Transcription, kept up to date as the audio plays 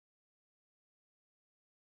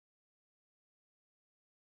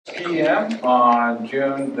p.m. on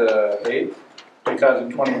June the 8th,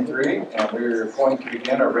 2023, and we're going to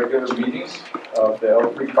begin our regular meeting of the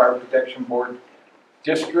Elk Creek Fire Protection Board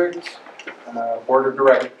District Board of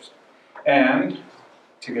Directors. And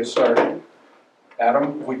to get started,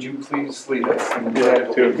 Adam, would you please lead us?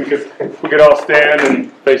 Yeah, too. If we could all stand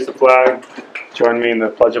and face the flag, join me in the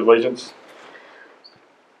Pledge of Allegiance.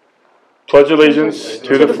 Pledge allegiance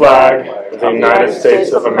to the flag of the United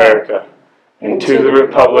States of America and to the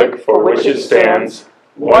republic for which it stands,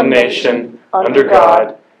 one nation, under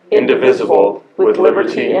God, indivisible, with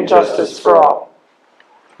liberty and justice for all.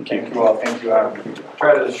 Thank you all. Thank you, Adam.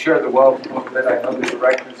 Try to share the wealth a little bit. I know the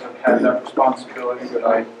directors have had that responsibility, but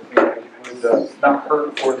I think it would not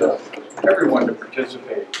hurt for everyone to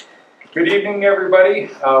participate. Good evening,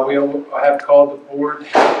 everybody. We have called the board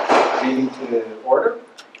meeting to order.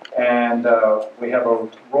 And we have a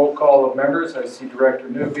roll call of members. I see Director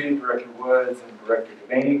Newby, Director Woods, and Director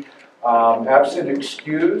Devaney. Absent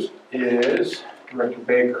excused is Director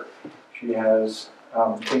Baker. She has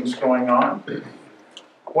things going on.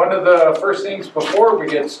 One of the first things before we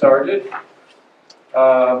get started,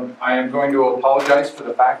 I am going to apologize for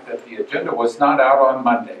the fact that the agenda was not out on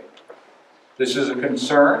Monday. This is a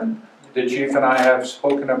concern. The Chief and I have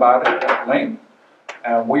spoken about it at length.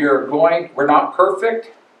 And we're not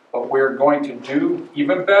perfect, but we're going to do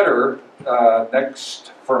even better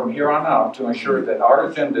next from here on out to ensure that our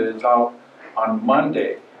agenda is out on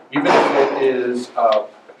Monday, even if it is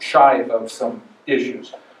shy of some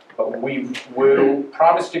issues. But we will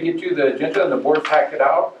promise to get you the agenda and the board packet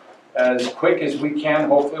out as quick as we can.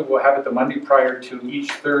 Hopefully we'll have it the Monday prior to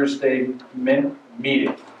each Thursday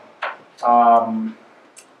meeting.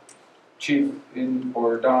 Chief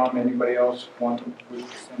or Dom, anybody else want to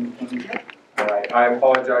say anything? All right, I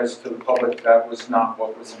apologize to the public, that was not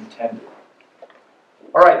what was intended.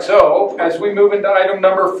 All right, so as we move into item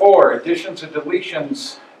number 4, additions and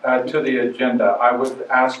deletions to the agenda, I would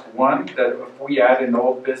ask one that if we add in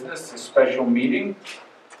old business, a special meeting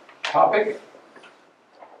topic.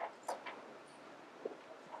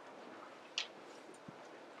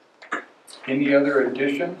 Any other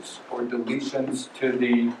additions or deletions to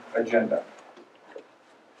the agenda?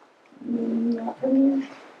 Nothing.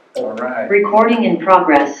 All right. Recording in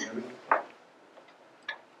progress.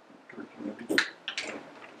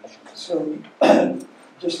 So,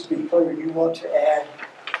 just to be clear, you want to add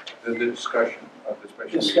The discussion of the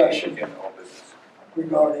special Discussion. meeting in all business.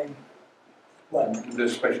 regarding what? The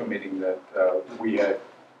special meeting that we had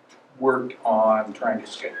worked on trying to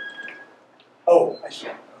schedule. Oh, I see.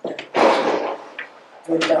 Okay.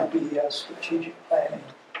 What about the strategic planning?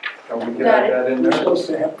 We can add that in We're there. supposed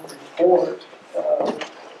to have a report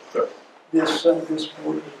this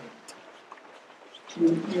board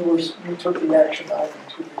meeting. You took the action item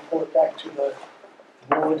to report back to the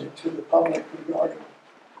board and to the public regarding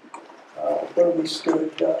where we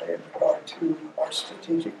stood in regard to our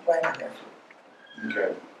strategic planning effort.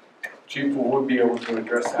 Okay. Chief, will we be able to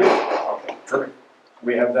address that? Okay, perfect.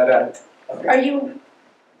 We have that added. Okay.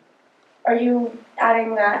 Are you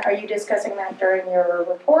adding that, are you discussing that during your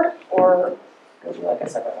report, or would you like a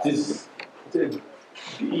separate one?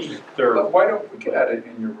 But why don't we get at it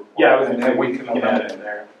in your report? Yeah, and then we can add it in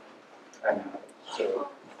there. So.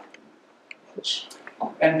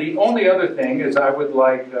 And the only other thing is I would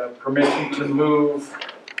like permission to move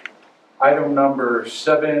item number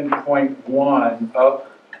 7.1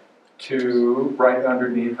 up to right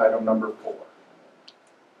underneath item number 4.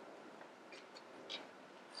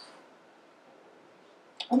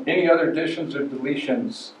 Any other additions or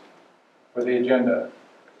deletions for the agenda?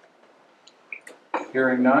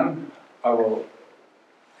 Hearing none, I will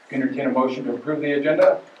entertain a motion to approve the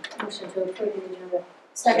agenda. Motion to approve the agenda.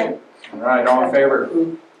 Second. All right, all in favor?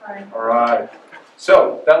 Aye. All right.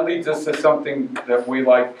 So that leads us to something that we'd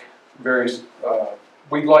like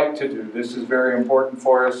to do. This is very important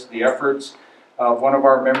for us. The efforts of one of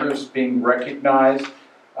our members being recognized.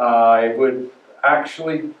 I would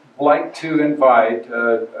actually like to invite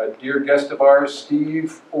a dear guest of ours,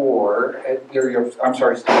 Steve Orr. I'm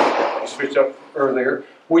sorry, Steve. You switched up earlier.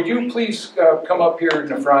 Would you please come up here in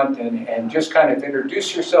the front and just kind of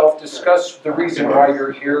introduce yourself, discuss the reason why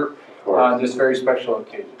you're here on this very special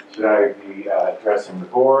occasion? Should I be addressing the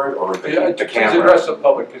board or the camera? Please address the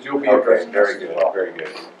public because you'll be addressing Okay, very good, very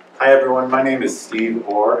good. Hi everyone, my name is Steve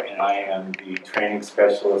Orr and I am the training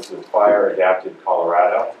specialist with Fire Adapted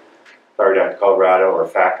Colorado. Fire Adapted Colorado, or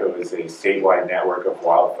FACO, is a statewide network of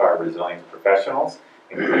wildfire resilience professionals,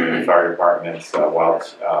 including fire departments,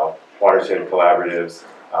 watershed collaboratives,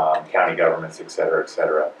 county governments, et cetera, et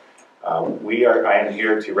cetera. I am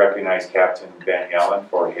here to recognize Captain Ben Yellen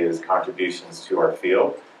for his contributions to our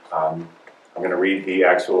field. I'm going to read the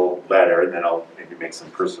actual letter, and then I'll maybe make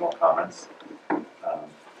some personal comments.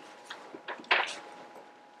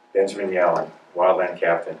 Benjamin Yellen, Wildland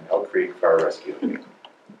Captain, Elk Creek Fire Rescue.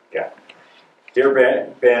 Yeah. Dear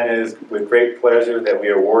Ben, it is with great pleasure that we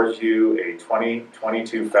award you a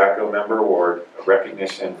 2022 FACO Member Award, a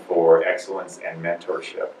recognition for excellence and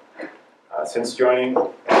mentorship. Since joining,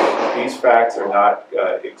 these facts are not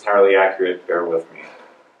entirely accurate, bear with me.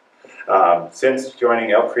 Since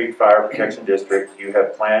joining Elk Creek Fire Protection District, you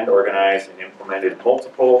have planned, organized, and implemented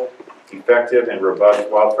multiple effective and robust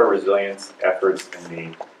wildfire resilience efforts in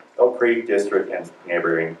the Elk Creek District and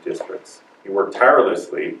neighboring districts. You work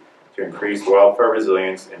tirelessly to increase wildfire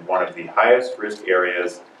resilience in one of the highest risk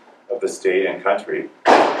areas of the state and country.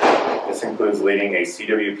 This includes leading a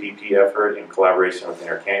CWPP effort in collaboration with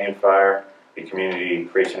Inter Canyon Fire, the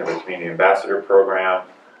creation of a community ambassador program,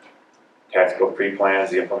 tactical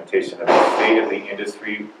pre-plans, the implementation of a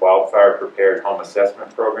state-of-the-industry wildfire prepared home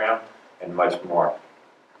assessment program, and much more.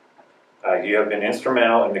 You have been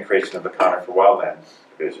instrumental in the creation of the Conifer Wildlands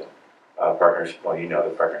Division partnership, well, you know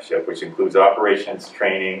the partnership, which includes operations,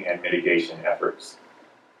 training, and mitigation efforts.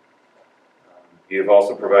 You have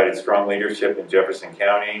also provided strong leadership in Jefferson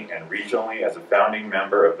County and regionally as a founding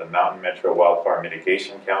member of the Mountain Metro Wildfire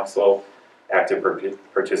Mitigation Council, active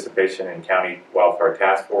participation in County Wildfire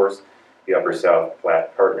Task Force, the Upper South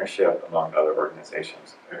Platte Partnership, among other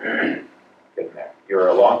organizations. Getting there. You're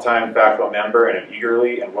a longtime FACO member and have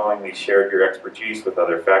eagerly and willingly shared your expertise with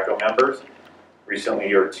other FACO members. Recently,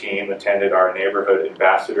 your team attended our Neighborhood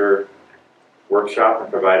Ambassador workshop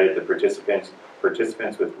and provided the participants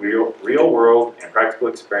with real-world and practical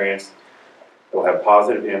experience that will have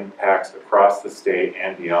positive impacts across the state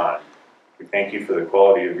and beyond. We thank you for the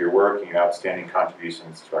quality of your work and your outstanding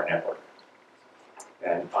contributions to our network.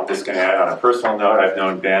 And I'm just going to add on a personal note, I've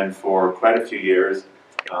known Ben for quite a few years,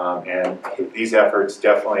 and these efforts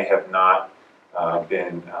definitely have not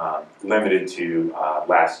been limited to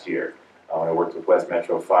last year. When I worked with West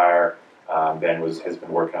Metro Fire, Ben has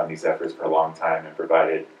been working on these efforts for a long time and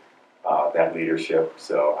provided that leadership.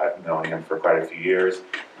 So I've known him for quite a few years.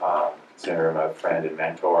 Consider him a friend and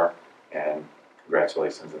mentor, and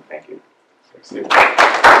congratulations and thank you.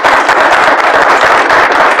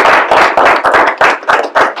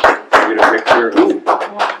 Get a picture.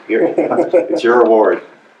 Here. It's your award.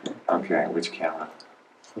 Okay, which camera?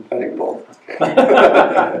 I think both.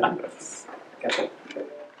 Okay.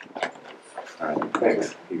 All right,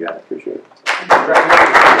 thanks. You got it. Appreciate it.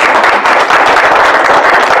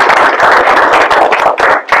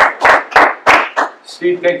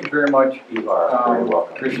 Steve, thank you very much. You are very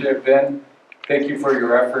welcome. Appreciate it, Ben. Thank you for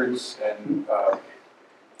your efforts, and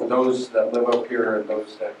for those that live up here and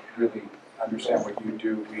those that really understand what you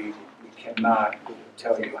do, we cannot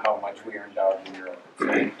tell you how much we are endowed in your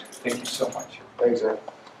efforts. Thank you so much. Thanks, sir.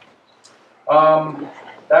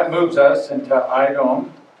 That moves us into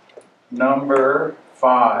item number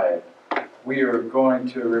 5. We are going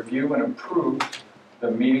to review and approve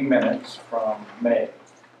the meeting minutes from May.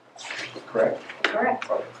 Correct? Correct.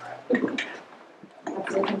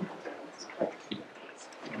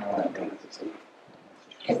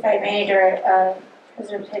 If I may,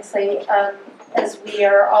 President Pixley, as we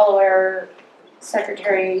are all aware,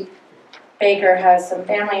 Secretary Baker has some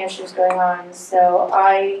family issues going on, so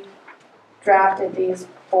I drafted these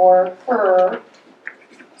for her.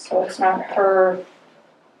 So it's not her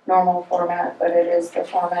normal format, but it is the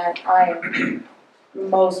format I am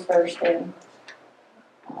most versed in.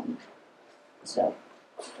 So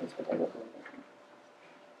that's what they look like.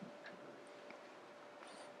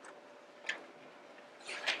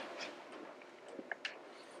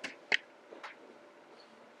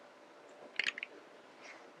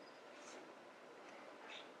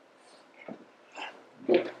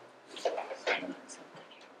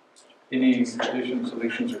 Any additions,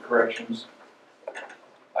 deletions, or corrections?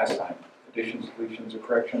 Last time, additions, deletions, or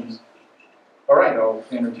corrections? All right, I'll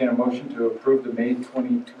entertain a motion to approve the May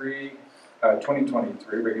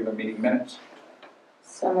 2023 regular meeting minutes.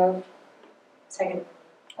 So moved. Second.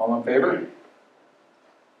 All in favor?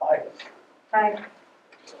 Aye. Aye.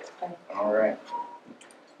 All right.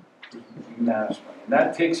 Unanimously. And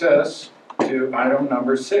that takes us to item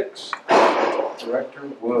number 6. Director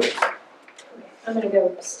Wood. I'm going to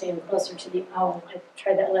go stand closer to the owl. I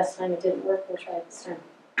tried that last time, it didn't work. We'll try it this time.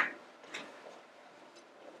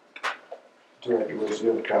 Director Woods, do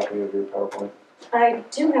you have a copy of your PowerPoint? I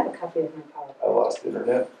do have a copy of my PowerPoint. I lost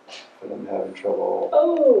internet, and I'm having trouble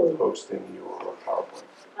Oh! posting your PowerPoint.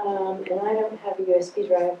 And I don't have a USB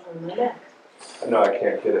drive on my Mac. No, I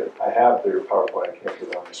can't get it. I have your PowerPoint, I can't get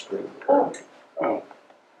it on the screen. Oh. Oh,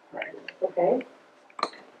 right. Okay.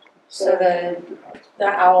 So the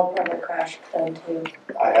owl probably crashed then too.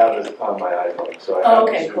 I have it on my iPhone, so I Oh, have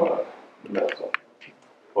okay, Zoom cool. up. That's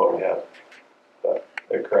what we have. But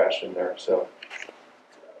it crashed in there, so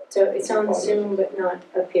So it's on Zoom but not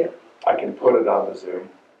up here, I can put it on the Zoom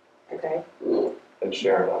okay? and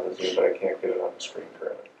share it on the Zoom, but I can't get it on the screen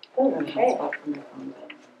currently. Oh, okay.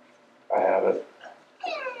 I have it.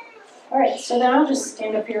 All right, so then I'll just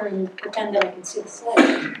stand up here and pretend that I can see the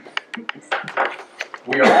slide.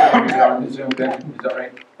 We are putting it on the Zoom then, is that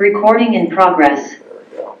right? Recording in progress. There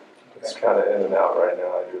we go. It's kind of in and out right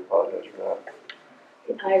now. I do apologize for that.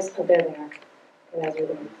 The eyes, oh, there they are. The eyes are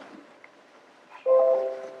there.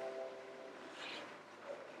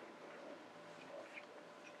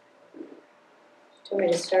 Do you want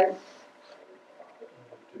me to start?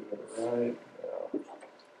 Do it right now.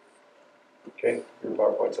 Okay, your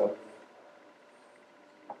PowerPoint's up.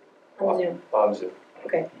 On Zoom. On Zoom.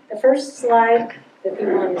 Okay, the first slide that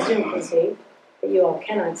people on the Zoom can see, that you all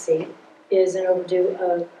cannot see, is an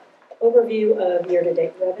overview of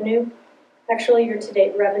year-to-date revenue. Actually,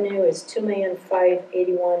 year-to-date revenue is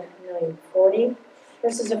 $2,581,940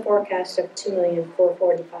 versus a forecast of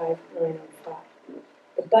 $2,445,905.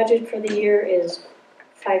 The budget for the year is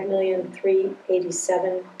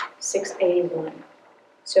 $5,387,681.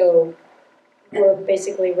 So we're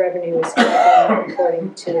basically revenue is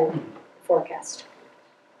according to forecast.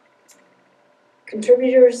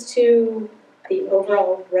 Contributors to the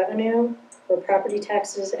overall revenue were property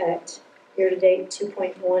taxes at year-to-date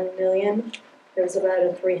 2.1 million. There was about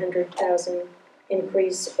a 300,000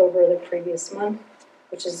 increase over the previous month,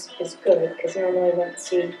 which is good because normally we don't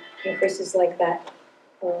see increases like that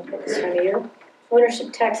at this time of year.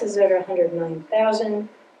 Ownership taxes at 109,000,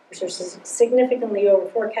 which is significantly over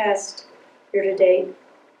forecast. Year-to-date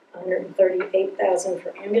 138,000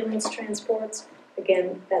 for ambulance transports.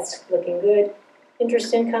 Again, that's looking good.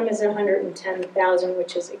 Interest income is 110,000,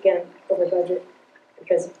 which is again over budget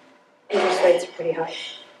because interest rates are pretty high.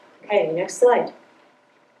 Okay, next slide.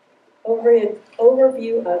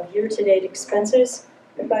 Overview of year-to-date expenses.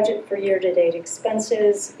 The budget for year-to-date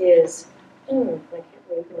expenses is, I can't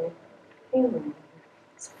read my,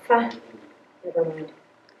 it's fine, never mind.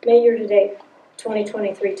 May year-to-date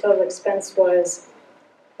 2023 total expense was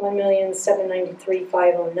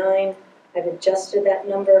 $1,793,509. I've adjusted that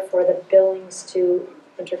number for the billings to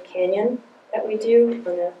Hunter Canyon that we do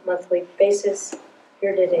on a monthly basis.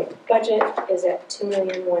 Year-to-date budget is at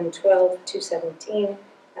 $2,112,217.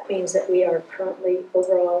 That means that we are currently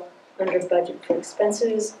overall under budget for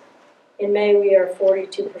expenses. In May, we are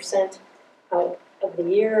 42% out of the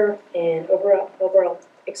year, and overall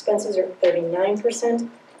expenses are 39%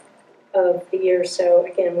 of the year. So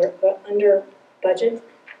again, we're under budget.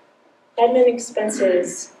 Admin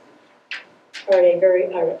expenses are at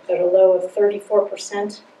a low of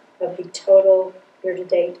 34% of the total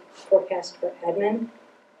year-to-date forecast for admin.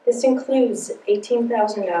 This includes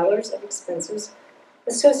 $18,000 of expenses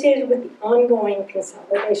associated with the ongoing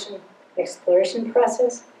consolidation exploration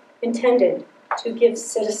process intended to give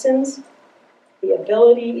citizens the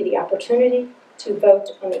opportunity to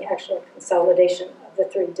vote on the actual consolidation of the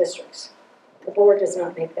 3 districts. The board does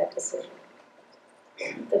not make that decision.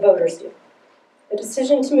 The voters do. The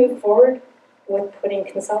decision to move forward with putting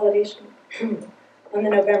consolidation on the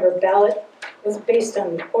November ballot was based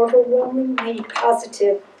on the overwhelmingly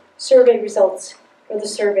positive survey results for the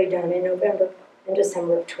survey done in November and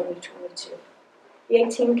December of 2022. The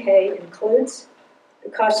 18K includes the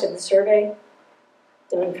cost of the survey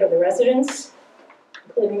done for the residents,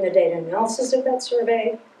 including the data analysis of that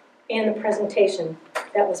survey, and the presentation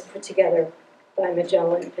that was put together by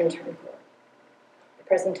Magellan and Turner. The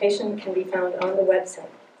presentation can be found on the website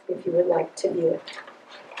if you would like to view it.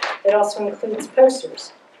 It also includes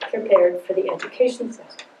posters prepared for the education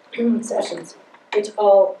sessions, which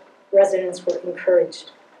all residents were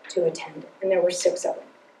encouraged to attend, and there were 6 of them,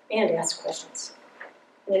 and ask questions.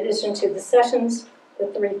 In addition to the sessions, the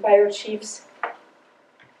 3 fire chiefs,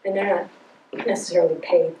 and they're not necessarily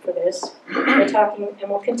paid for this, they're talking and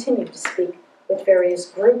will continue to speak with various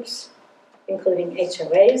groups, including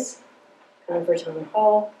HOAs, Conifer Town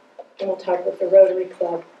Hall, and we'll talk with the Rotary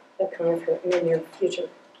Club of Conifer in the near future.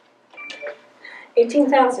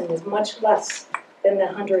 18,000 is much less than the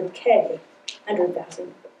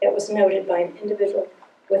 100,000 that was noted by an individual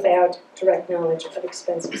without direct knowledge of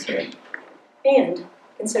expenses here, and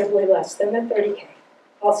considerably less than the 30K,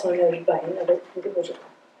 also noted by another individual.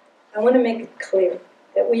 I want to make it clear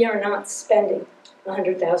that we are not spending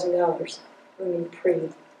 $100,000 on the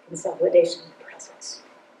pre-consolidation process.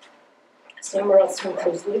 This number also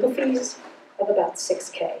includes legal fees of about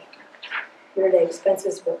 $6K. Year-to-date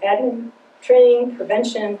expenses for admin, training,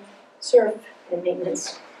 prevention, surf, and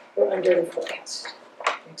maintenance were under the forecast.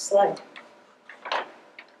 Next slide.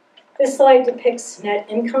 This slide depicts net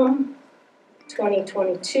income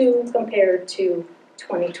 2022 compared to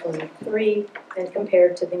 2023 and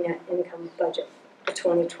compared to the net income budget for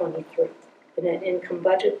 2023. The net income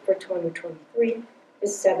budget for 2023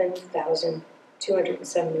 is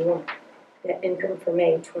 $7,271. Net income for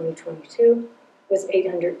May 2022 was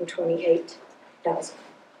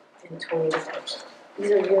 $828,020.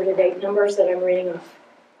 These are year-to-date numbers that I'm reading off.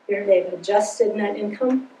 Year-to-date adjusted net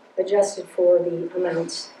income, adjusted for the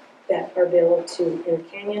amounts that are billed to Inter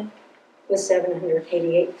Canyon, was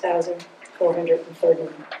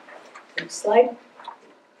 $788,439. Next slide.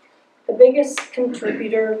 The biggest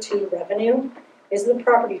contributor to revenue is the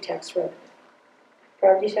property tax revenue.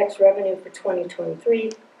 Property tax revenue for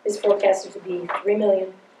 2023 is forecasted to be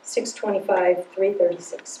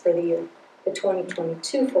 $3,625,336 for the year. The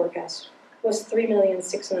 2022 forecast was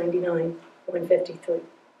 $3,699,153.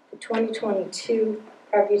 The 2022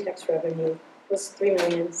 property tax revenue was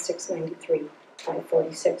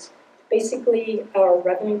 $3,693,546. Basically, our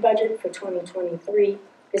revenue budget for 2023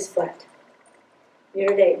 is flat. Year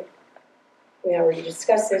to date, we already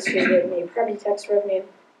discussed this, year-to-date property tax revenue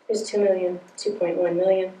is $2.1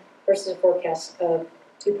 million versus a forecast of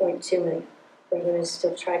 $2.2 million. Revenue is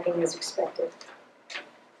still tracking as expected.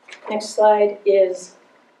 Next slide is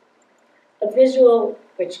a visual,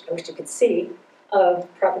 which I wish you could see, of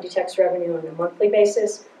property tax revenue on a monthly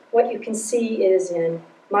basis. What you can see is in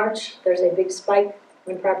March, there's a big spike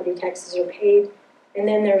when property taxes are paid, and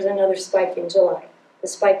then there's another spike in July. The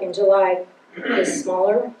spike in July is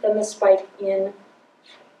smaller than the spike in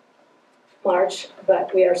March,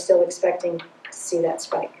 but we are still expecting to see that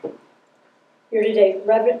spike. Year-to-date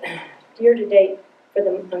for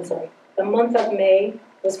the month of May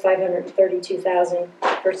was $532,000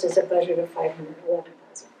 versus a budget of $511,000.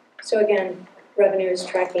 So again, revenue is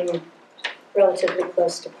tracking relatively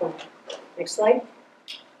close to plan. Next slide.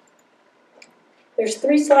 There's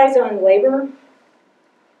 3 slides on labor,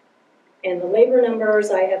 and the labor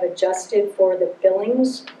numbers I have adjusted for the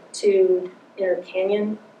billings to Inter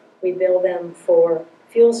Canyon. We bill them for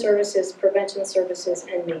fuel services, prevention services,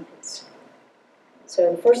 and maintenance.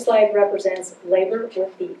 So the first slide represents labor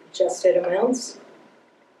with the adjusted amounts.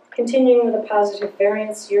 Continuing with a positive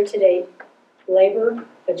variance, year-to-date labor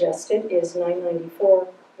adjusted is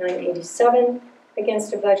 $994,987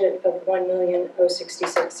 against a budget of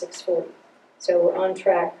 $1,066,640. So we're on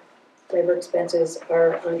track. Labor expenses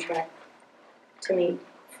are on track to meet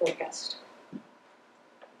forecast.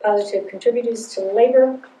 Positive contributors to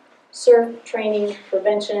labor, SURF, training,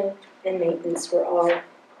 prevention, and maintenance were all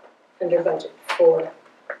under budget for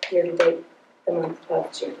year-to-date the month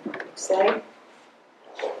of June. Next slide.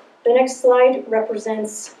 The next slide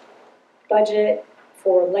represents budget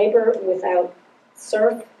for labor without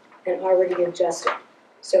SURF and already adjusted.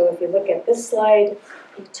 So if you look at this slide,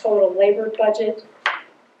 the total labor budget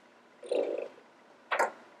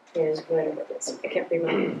is whatever it is. I can't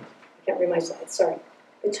read my slides, sorry.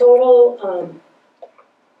 The total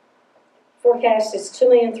forecast is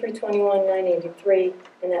 $2,321,983,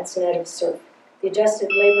 and that's net of SURF. The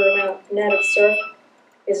adjusted labor amount net of SURF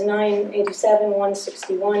is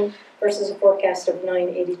 $987,161 versus a forecast of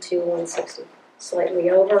 $982,160.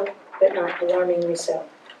 Slightly over, but not alarmingly so.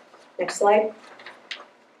 Next slide.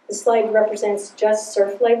 This slide represents just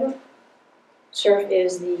SURF labor. SURF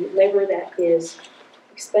is the labor that is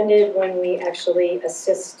expended when we actually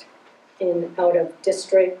assist in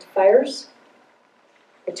out-of-district fires.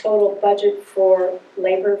 The total budget for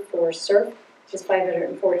labor for SURF is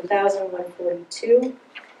 $540,142.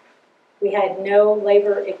 We had no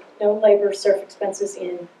labor SURF expenses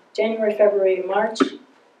in January, February, March,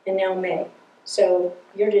 and now May. So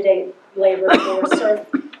year-to-date labor for SURF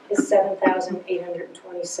is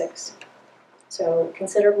 $7,826. So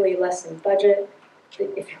considerably less than budget.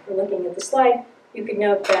 If you're looking at the slide, you could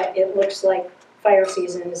note that it looks like fire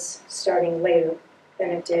season is starting later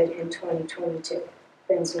than it did in 2022.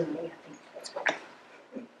 Benzini, I think that's good.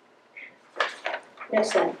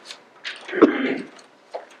 Next slide.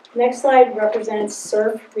 Next slide represents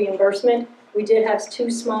SURF reimbursement. We did have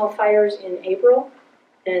 2 small fires in April,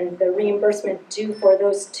 and the reimbursement due for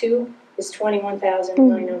those 2 is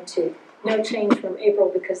 $21,902. No change from April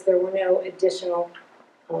because there were no additional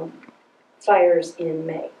fires in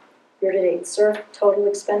May. Year-to-date SURF total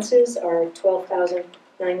expenses are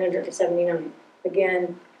 $12,979.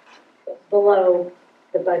 Again, below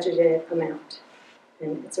the budgeted amount.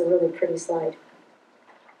 And it's a really pretty slide.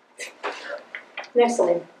 Next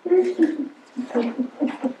slide. It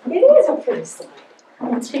is a pretty slide.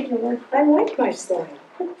 I like my slide.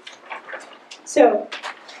 So,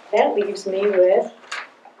 that leaves me with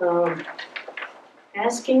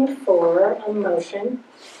asking for a motion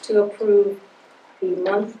to approve the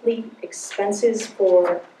monthly expenses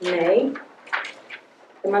for May.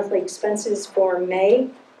 The monthly expenses for May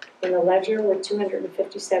in the ledger were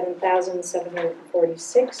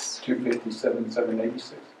 $257,746. 257,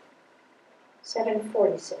 786,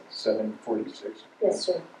 746. 746. Yes,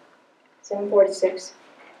 sir. 746.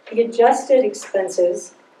 The adjusted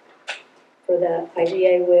expenses for the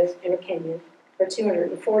IGA with Intercanyon are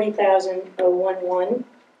 $240,011.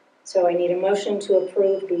 So I need a motion to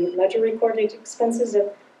approve the ledger recorded expenses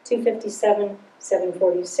of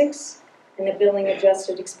 $257,746 and the billing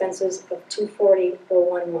adjusted expenses of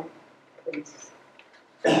 $240,011, please.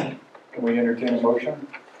 Can we entertain a motion?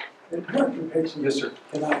 Director Pixley, Yes, sir.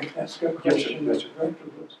 can I ask a Yes, sir. question? Yes, sir. Director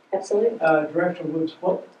Woods. Absolutely. Director Woods,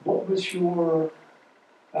 what was your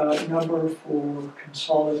number for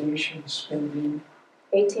consolidation spending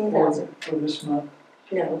 18,000. for this month?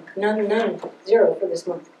 No, none, zero for this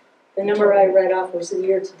month. The number I read off was the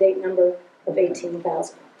year-to-date number of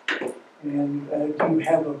 18,000. And do you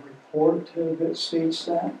have a report that states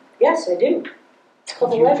that? Yes, I do. It's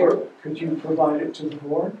called the ledger. Could you provide it to the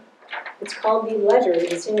board? It's called the ledger.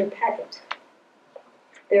 It's in your packet.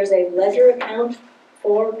 There's a ledger account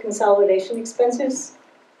for consolidation expenses.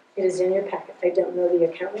 It is in your packet. I don't know the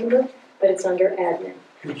account number, but it's under admin.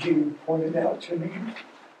 Could you point it out to me?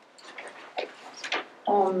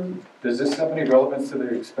 Does this have any relevance to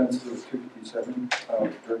the expenses of 257?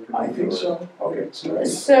 Director? I think so. Okay, so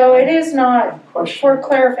So it is not, question. for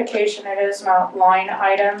clarification, it is not line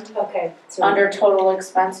item Okay. So under total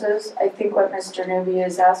expenses. I think what Mr. Newby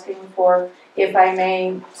is asking for, if I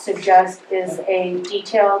may suggest, is a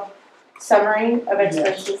detailed summary of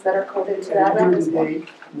expenses that are coded to that Year one to as well. date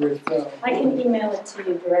with, I can email it to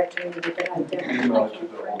you, Director, but I don't. Email I it to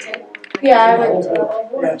can't the print it. board. Yeah, I would,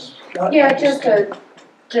 yes. not yeah, just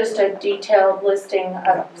a detailed listing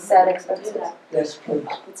of said expenses. Yes, please.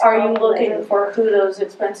 It's Are you called the looking ledger. for who those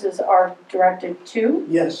expenses are directed to?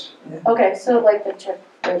 Yes. Yeah. Okay, so like the check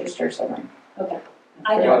register summary. I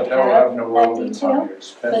That don't will have have no that relevance detail, on the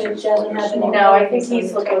expenses but it for doesn't this have any- month. No, I think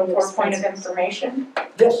he's looking for point of information.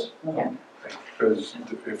 Yes. Yeah. Because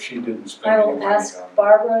if she didn't spend I any will money ask on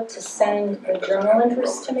Barbara to this month, send then the that doesn't journal have any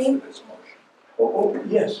entries to relevance me. this motion. Oh,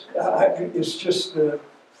 yes. It's just in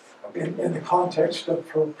the context of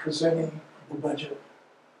presenting the budget.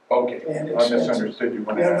 Okay, And I expenses. misunderstood you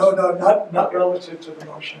when I Yeah, asked. no, not relative to the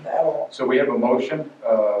motion at all. So we have a motion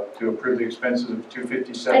to approve the expenses of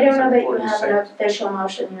 257, I don't know that you have 746. an official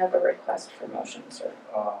motion, you have a request for motion, sir.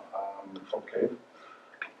 Okay,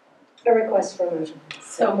 A request for a motion.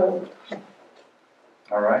 So moved.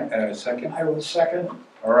 all right, and a second? I will second.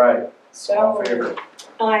 All right, all So, in favor?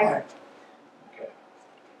 aye.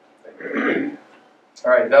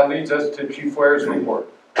 All right, that leads us to Chief Ware's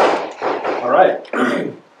report. All right.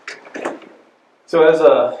 So as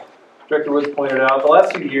Director Woods pointed out, the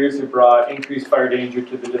last few years have brought increased fire danger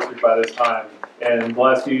to the district by this time. And the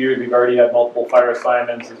last few years, we've already had multiple fire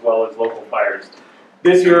assignments as well as local fires.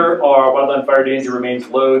 This year, our wildland fire danger remains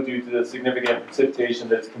low due to the significant precipitation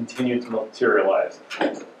that's continued to materialize.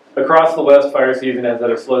 Across the West, fire season has had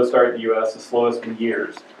a slow start in the U.S., the slowest in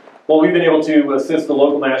years. While we've been able to assist the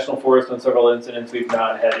local national forest on several incidents, we've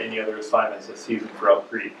not had any other assignments this season for Elk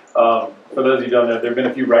Creek. For those of you who don't know, there have been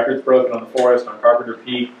a few records broken on the forest on Carpenter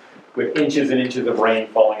Peak with inches and inches of rain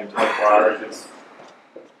falling in 24 hours.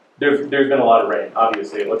 There's been a lot of rain,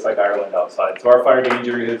 obviously. It looks like Ireland outside. So our fire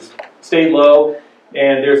danger has stayed low,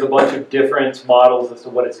 and there's a bunch of different models as to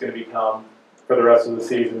what it's going to become for the rest of the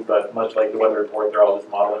season, but much like the weather report, they're all just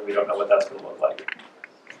modeling. We don't know what that's going to look like.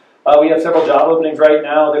 We have several job openings right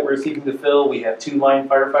now that we're seeking to fill. We have 2 line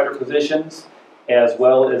firefighter positions as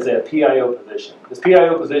well as a PIO position. This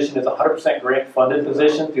PIO position is a 100% grant funded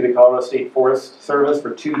position through the Colorado State Forest Service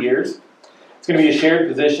for 2 years. It's going to be a shared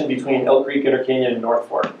position between Elk Creek, Intercanyon, and North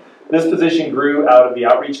Fork. This position grew out of the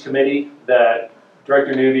outreach committee that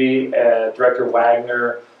Director Newby, Director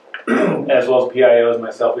Wagner, as well as PIOs and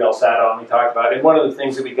myself, we all sat on and we talked about it. And one of the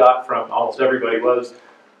things that we got from almost everybody was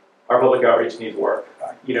our public outreach needs work.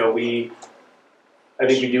 You know, I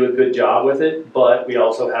think we do a good job with it, but we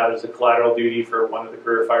also have as a collateral duty for one of the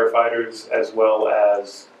career firefighters as well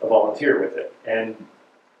as a volunteer with it. And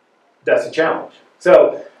that's a challenge.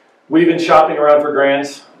 So we've been shopping around for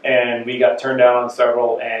grants and we got turned down on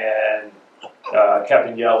several, and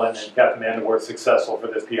Captain Yellen and Captain Amanda were successful for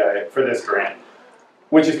this grant,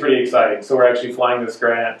 which is pretty exciting. So we're actually flying this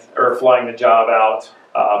grant, or flying the job out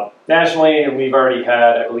nationally, and we've already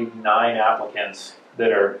had, I believe, 9 applicants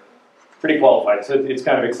that are pretty qualified. So it's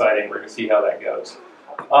kind of exciting. We're going to see how that goes.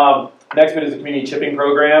 Next bit is the community chipping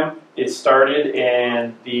program. It started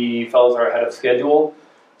and the fellows are ahead of schedule.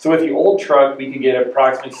 So with the old truck, we could get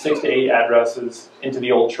approximately 6 to 8 addresses into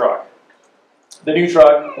the old truck. The new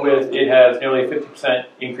truck, it has nearly a 50%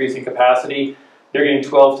 increase in capacity. They're getting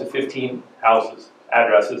 12 to 15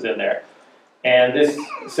 addresses in there. And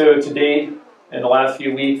so to date, in the last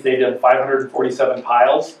few weeks, they've done 547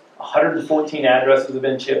 piles, 114 addresses have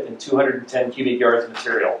been chipped, and 210 cubic yards of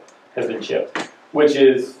material has been chipped, which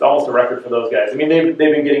is almost a record for those guys. I mean, they've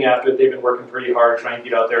been getting after it. They've been working pretty hard, trying to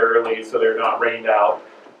get out there early so they're not rained out.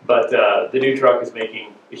 But the new truck is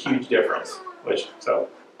making a huge difference, so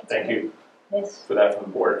thank you for that from the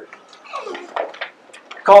board.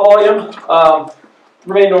 Call volume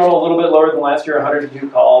remained normal, a little bit lower than last year, 102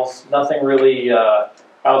 calls. Nothing really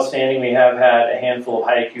outstanding. We have had a handful of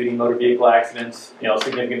high acuity motor vehicle accidents,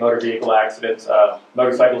 significant motor vehicle accidents.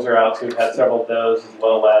 Motorcycles are out, so we've had several of those, as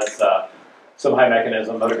well as some high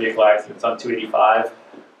mechanism motor vehicle accidents on 285.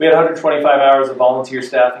 We had 125 hours of volunteer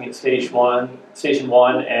staffing at Station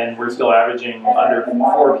 1, and we're still averaging under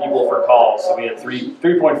 4 people for calls. So we had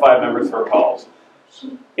 3.5 members for calls.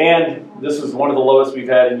 And this is one of the lowest we've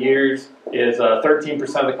had in years, is 13%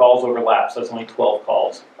 of the calls overlap, so that's only 12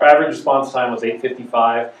 calls. Our average response time was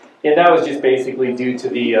 8:55, and that was just basically due to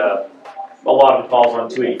a lot of the calls on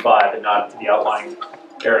 285 and not to the outlying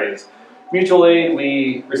areas. Mutual aid,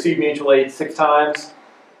 we received mutual aid 6 times,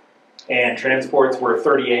 and transports were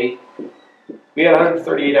 38. We had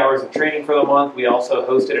 138 hours of training for the month. We also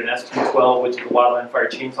hosted an S212, which is a wildland fire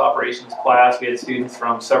chainsaw operations class. We had students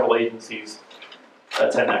from several agencies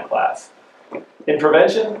attend that class. In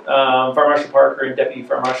prevention, Fire Marshal Parker and Deputy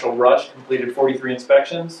Fire Marshal Rush completed 43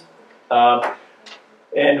 inspections.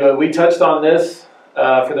 And we touched on this.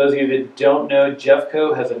 For those of you that don't know,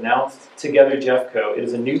 Jeffco has announced Together Jeffco. It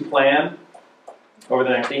is a new plan over the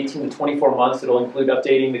next 18 to 24 months. It will include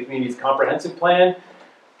updating the community's comprehensive plan,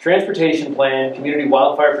 transportation plan, community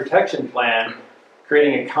wildfire protection plan,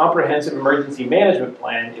 creating a comprehensive emergency management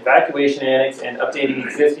plan, evacuation annex, and updating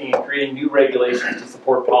existing and creating new regulations to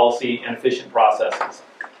support policy and efficient processes.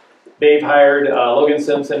 They've hired Logan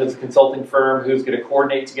Simpson as a consulting firm who's going to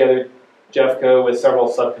coordinate Together Jeffco with several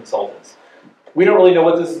sub-consultants. We don't really know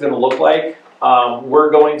what this is going to look like.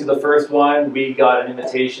 We're going to the first one. We got an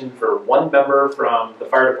invitation for 1 member from the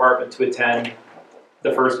fire department to attend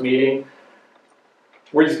the first meeting.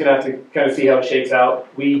 We're just going to have to kind of see how it shakes out.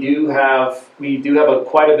 We do have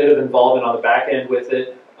quite a bit of involvement on the back end with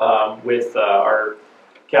it, with our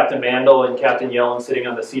Captain Mandel and Captain Yellen sitting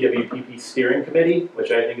on the CWPP steering committee,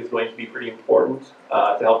 which I think is going to be pretty important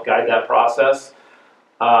to help guide that process.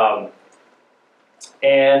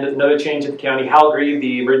 And another change at the county, Hal Grieve,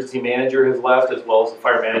 the emergency manager, has left, as well as the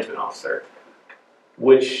fire management officer,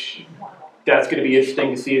 which that's going to be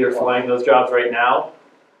interesting to see. They're flying those jobs right now.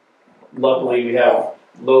 Luckily, we have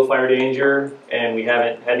low fire danger, and we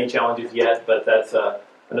haven't had any challenges yet, but that's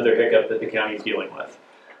another hiccup that the county is dealing with.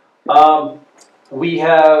 We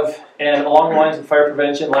have, and along the lines of fire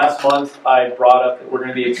prevention, last month I brought up that we're going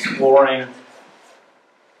to be exploring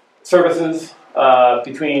services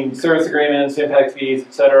between service agreements, impact fees,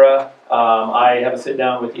 etc. I have a sit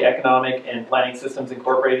down with the Economic and Planning Systems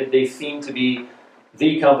Incorporated. They seem to be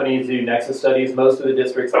the company to do Nexus studies. Most of the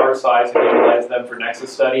districts our size have utilized them for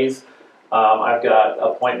Nexus studies. I've got an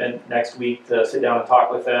appointment next week to sit down and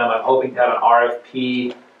talk with them. I'm hoping to have an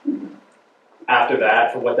RFP after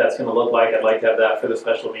that for what that's going to look like. I'd like to have that for the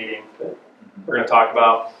special meeting that we're going to talk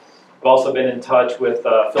about. I've also been in touch with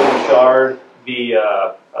Phil Bouchard,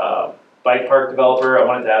 the bike park developer. I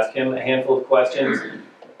wanted to ask him a handful of questions.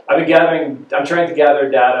 I'm trying to gather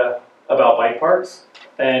data about bike parks,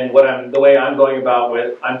 and the way I'm going about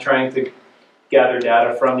I'm trying to gather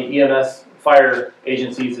data from the EMS fire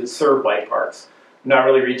agencies that serve bike parks. I'm not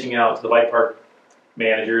really reaching out to the bike park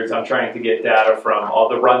managers. I'm trying to get data from all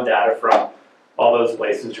the run data from all those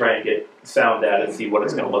places, trying to get sound data and see what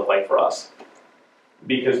it's going to look like for us.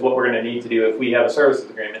 Because what we're going to need to do if we have a services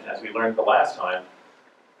agreement, as we learned the last time,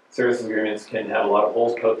 services agreements can have a lot of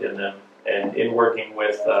holes poked in them. And in working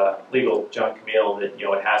with legal John Camille, that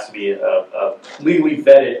it has to be a legally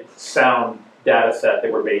vetted, sound data set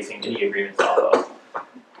that we're basing any agreements off of.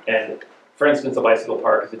 And for instance, a bicycle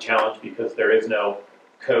park is a challenge because there is no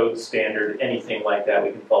code, standard, anything like that we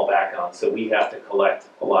can fall back on. So we have to collect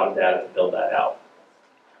a lot of data to build that out.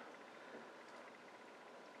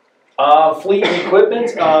 Fleet and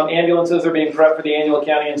equipment. Ambulances are being prepped for the annual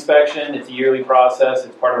county inspection. It's a yearly process.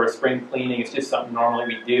 It's part of our spring cleaning. It's just something normally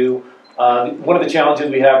we do. One of the challenges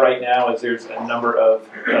we have right now is there's a number of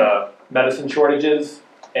medicine shortages.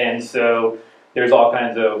 And so there's all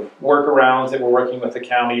kinds of workarounds that we're working with the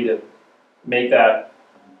county to make that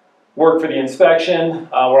work for the inspection.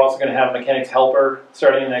 We're also going to have a mechanics helper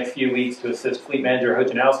starting in the next few weeks to assist Fleet Manager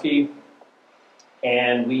Hojanowski.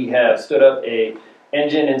 And we have stood up a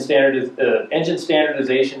engine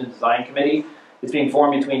standardization and design committee. It's being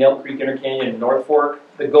formed between Elk Creek, Intercanyon, and North Fork.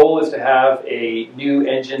 The goal is to have a new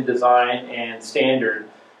engine design and standard,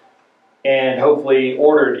 and hopefully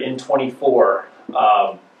ordered in '24.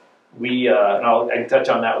 And I can touch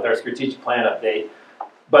on that with our strategic plan update.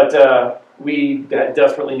 But we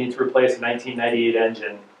desperately need to replace a 1998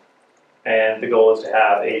 engine, and the goal is to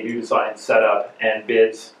have a new design set up and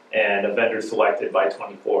bids and a vendor selected by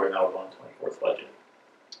 '24, and that will go on 24's budget.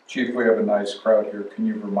 Chief, we have a nice crowd here. Can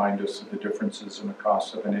you remind us of the differences in the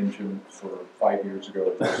cost of an engine for 5 years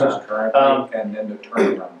ago versus currently, and then the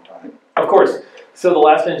turnaround time? Of course. So the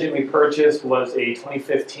last engine we purchased was a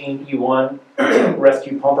 2015 E1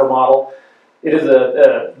 rescue pumper model. It is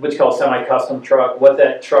what you call a semi-custom truck. What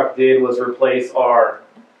that truck did was replace our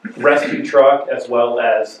rescue truck as well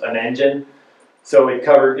as an engine. So it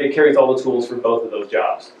carries all the tools for both of those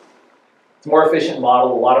jobs. It's a more efficient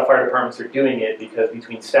model. A lot of fire departments are doing it because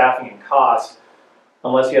between staffing and costs,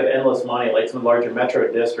 unless you have endless money like some larger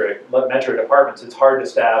metro departments, it's hard to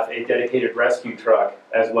staff a dedicated rescue truck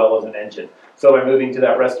as well as an engine. So by moving to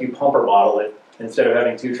that rescue pumper model, instead of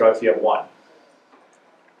having 2 trucks, you have 1.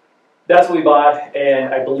 That's what we bought,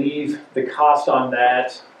 and I believe the cost on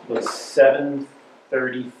that was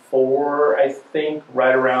 $734, I think,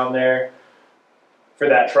 right around there for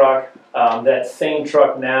that truck. That same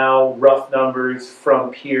truck now, rough numbers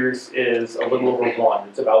from Pierce, is a little over 1.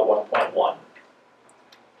 It's about 1.1,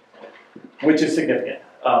 which is significant.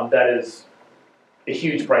 That is a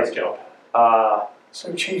huge price jump.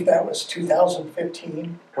 So Chief, that was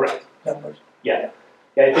 2015 Correct. numbers? Yeah.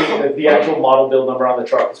 Yeah, I think that the actual model build number on the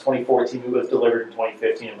truck was 2014. It was delivered in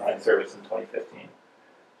 2015 and put in service in 2015.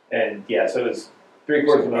 And yeah, so it was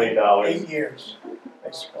 $750,000. 8 years,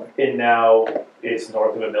 basically. And now it's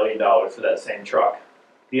north of $1 million for that same truck.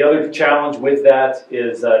 The other challenge with that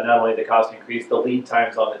is not only the cost increase, the lead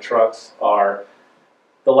times on the trucks are,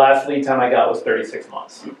 the last lead time I got was 36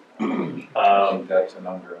 months. That's an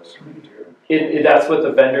underestimate too. That's what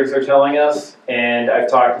the vendors are telling us, and I've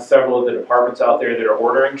talked to several of the departments out there that are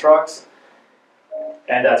ordering trucks,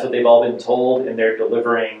 and that's what they've all been told, and they're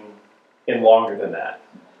delivering in longer than that.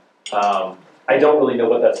 I don't really know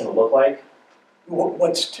what that's going to look like.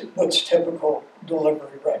 What's typical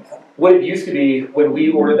delivery right now? What it used to be, when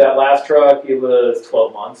we ordered that last truck, it was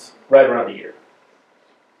 12 months, right around a year.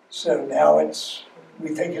 So now we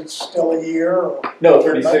think it's still a year? Or No,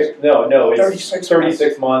 36, no, it's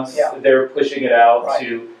 36 months. Yeah. They're pushing it out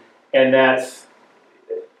Right. and that's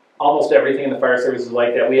almost everything in the fire service is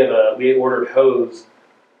like that. We ordered hose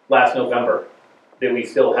last November that we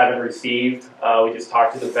still haven't received. We just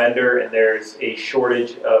talked to the vendor, and there's a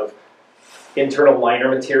shortage of internal liner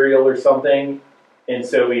material or something, and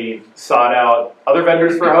so we sought out other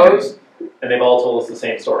vendors for hose, and they've all told us the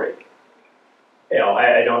same story. You know,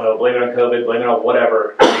 I don't know, blame it on COVID, blame it on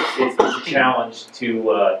whatever. It's a challenge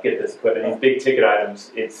to get this equipment. These big ticket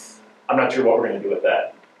items, I'm not sure what we're going to do with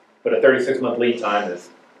that. But a 36-month lead time is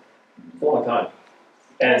a long time.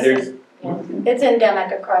 And It's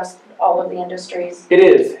endemic across all of the industries. It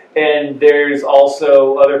is, and there's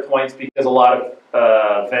also other points because a lot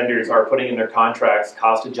of vendors are putting in their contracts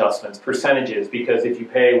cost adjustments, percentages, because if you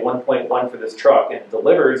pay 1.1 for this truck and it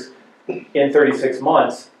delivers in 36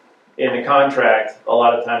 months, in the contract, a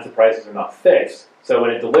lot of times the prices are not fixed. So when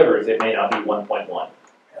it delivers, it may not be 1.1.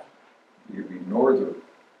 It could be north of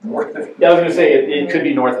that. Yeah, I was going to say, it could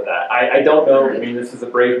be north of that. I don't know. I mean, this is a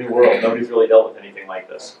brave new world. Nobody's really dealt with anything like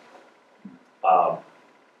this. But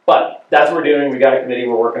that's what we're doing. We got a committee.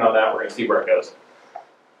 We're working on that. We're going to see where it goes.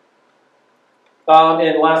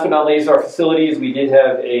 And last but not least, our facilities. We did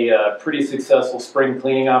have a pretty successful spring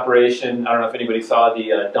cleaning operation. I don't know if anybody saw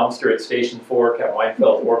the dumpster at Station 4. Captain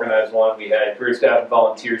Weinfeld organized one. We had career staff and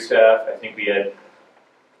volunteer staff. I think we had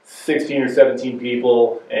 16 or 17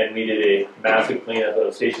 people, and we did a massive cleanup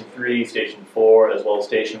of Station 3, Station 4, as well as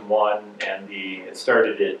Station 1. And it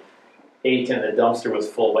started at 8, and the dumpster was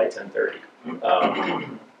full by 10:30.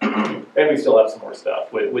 And we still have some more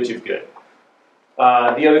stuff, which is good.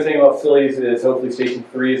 The other thing about facilities is hopefully Station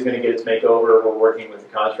 3 is going to get its makeover. We're working with the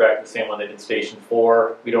contract, the same one that did Station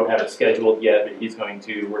 4. We don't have it scheduled yet, but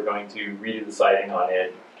we're going to redo the siding on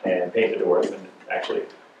it and paint the doors and actually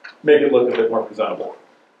make it look a bit more presentable.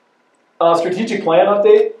 Strategic plan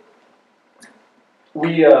update.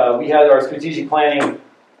 We had our strategic planning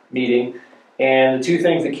meeting, and the two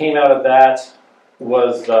things that came out of that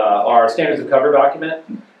was our standards of cover document.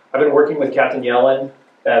 I've been working with Captain Yellen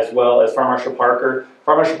as well as Fire Marshal Parker.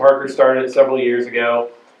 Fire Marshal Parker started it several years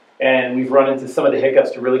ago, And we've run into some of the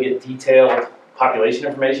hiccups to really get detailed population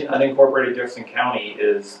information. Unincorporated Jefferson County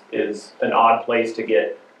is an odd place to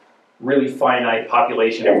get really finite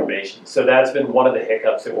population information. So that's been one of the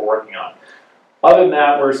hiccups that we're working on. Other than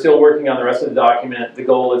that, we're still working on the rest of the document. The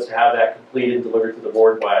goal is to have that completed and delivered to the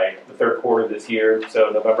board by the third quarter of this year, so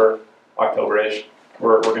November, October-ish.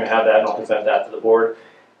 We're going to have that, and I'll present that to the board.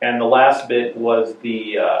 And the last bit was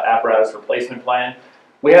the apparatus replacement plan.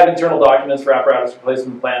 We have internal documents for apparatus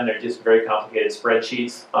replacement plan. They're just very complicated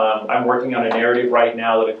spreadsheets. I'm working on a narrative right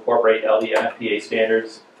now that incorporate LD NFPA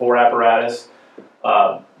standards for apparatus.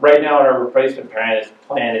 Right now, our replacement plan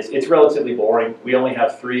it's relatively boring. We only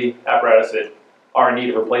have 3 apparatus that are in need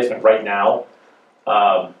of replacement right now.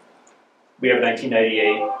 We have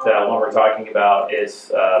 1998, the one we're talking about.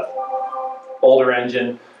 It's older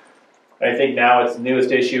engine. I think now its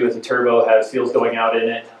newest issue is the turbo has seals going out in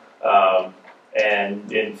it.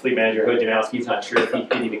 And in Fleet Manager Hood Janowski's not sure if he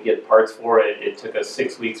could even get parts for it. It took us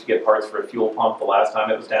 6 weeks to get parts for a fuel pump the last time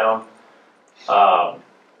it was down.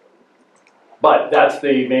 But that's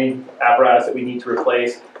the main apparatus that we need to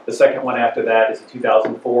replace. The second one after that is a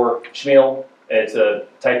 2004 Schmiel. It's a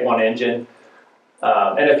Type 1 engine.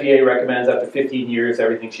 NFPA recommends after 15 years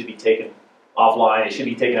everything should be taken offline. It should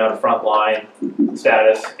be taken out of front line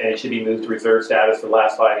status, and it should be moved to reserve status for the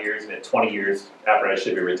last 5 years, and at 20 years, apparatus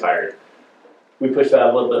should be retired. We push that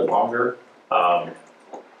a little bit longer.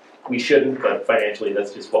 We shouldn't, but financially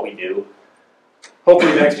that's just what we do.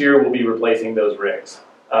 Hopefully next year we'll be replacing those rigs.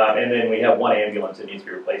 And then we have 1 ambulance that needs to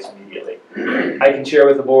be replaced immediately. I can share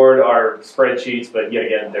with the board our spreadsheets, but yet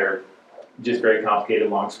again, they're just very complicated,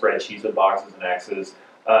 long spreadsheets with boxes and X's.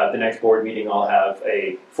 The next board meeting, I'll have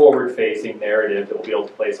a forward-facing narrative that we'll be able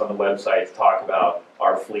to place on the website to talk about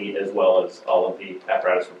our fleet as well as all of the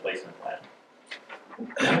apparatus replacement plan.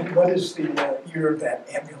 What is the year of that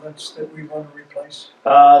ambulance that we want to replace?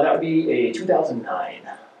 That would be a 2009.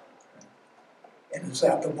 And is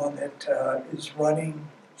that the one that is running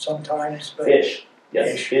sometimes? But Ish.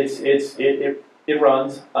 Yes, it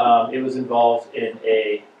runs. It was involved in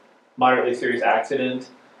a moderately serious accident.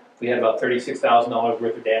 We had about $36,000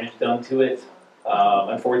 worth of damage done to it.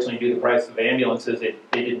 Unfortunately, due to the price of ambulances,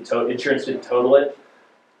 insurance didn't total it.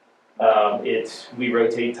 We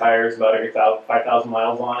rotate tires about every 5,000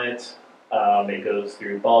 miles on it. It goes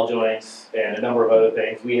through ball joints and a number of other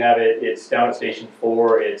things. We have it. It's down at Station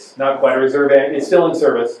 4. It's not quite a reserve. It's still in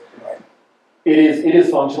service. It is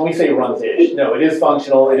functional. We say runs-ish. No, it is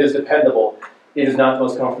functional. It is dependable. It is not the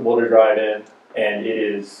most comfortable to drive in, and it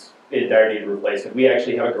is in dire need of replacement. We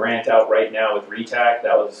actually have a grant out right now with RETAC.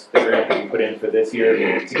 That was the grant that we put in for this year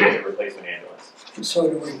to get a replacement ambulance. So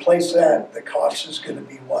to replace that, the cost is going to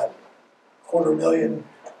be what? $250,000?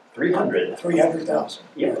 300,000.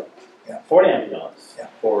 Yeah. Yeah. For an ambulance. Yeah.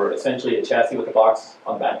 For essentially a chassis with a box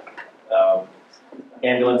on the back.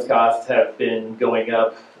 Ambulance costs have been going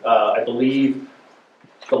up. I believe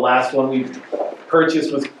the last one we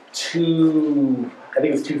purchased was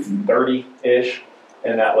 $230-ish,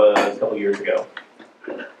 and that was a couple years ago.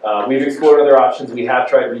 We've explored other options. We have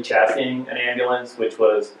tried rechassing an ambulance, it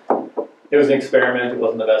was an experiment. It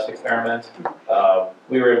wasn't the best experiment.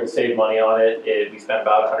 We were able to save money on it. We spent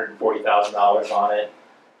about $140,000 on it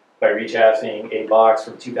by rechassing a box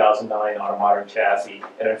from 2009 on a modern chassis.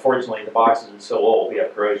 And unfortunately, the boxes are so old, we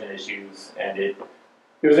have corrosion issues, and it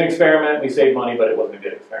was an experiment. We saved money, but it wasn't a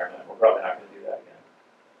good experiment. We're probably not going to do that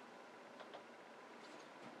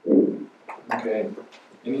again. Okay.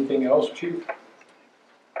 Anything else, Chief?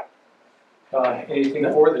 Anything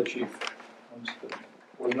for the Chief?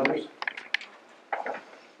 Board members?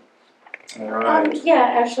 All right.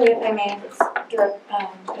 Yeah, actually, if I may, it's direct,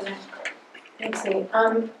 President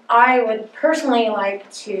Pixley. I would personally like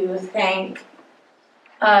to thank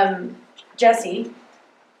Jesse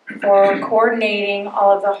for coordinating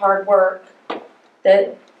all of the hard work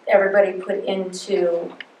that everybody put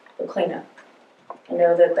into the cleanup. I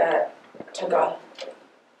know that took a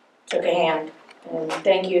hand. And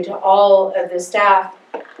thank you to all of the staff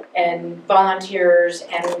and volunteers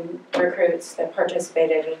and recruits that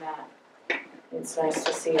participated in that. It's nice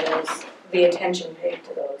to see the attention paid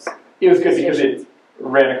to those. It was good because it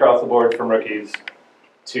ran across the board from rookies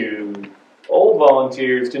to old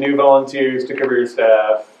volunteers, to new volunteers, to career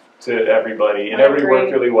staff, to everybody. And everybody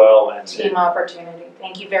worked really well. And team opportunity.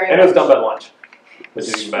 Thank you very much. And it was done by lunch, which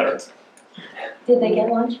is even better. Did they get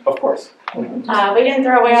lunch? Of course. We didn't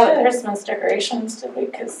throw away all the Christmas decorations, did we?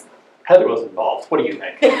 Because Heather was involved. What do you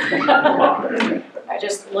think? I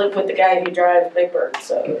just live with the guy who drives Big Bird,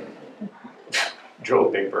 so.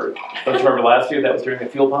 Drove Big Bird. Don't you remember last year that was during the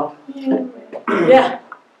fuel pump? Yeah,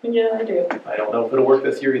 I do. I don't know if it'll work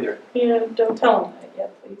this year either. Yeah, don't tell him that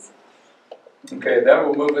yet, please. please. Okay, that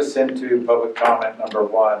will move us into public comment number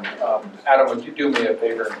one. Adam, would you do me a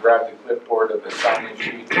favor and grab the clipboard of the sign-in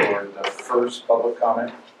sheet for the first public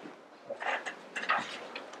comment?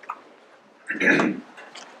 And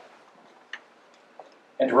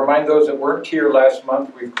to remind those that weren't here last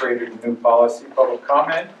month, we've created a new policy. Public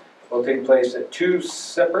comment will take place at 2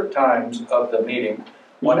 separate times of the meeting.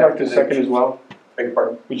 Would you like the second as well? Beg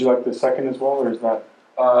pardon? Would you like the second as well, or is that?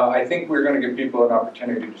 I think we're going to give people an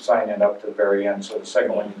opportunity to sign in up to the very end, so the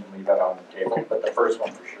second one, you can leave that on the table, but the first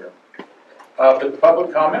one for sure. But the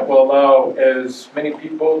public comment will allow as many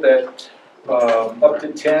people that, up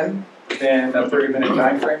to 10, within a 30-minute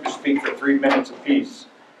time frame to speak for 3 minutes apiece.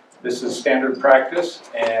 This is standard practice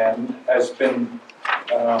and has been,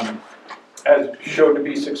 has shown to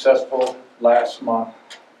be successful last month.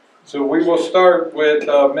 So we will start with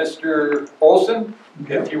Mr. Olson.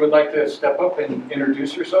 If you would like to step up and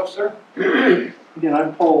introduce yourself, sir. Again,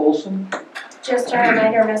 I'm Paul Olson. Just a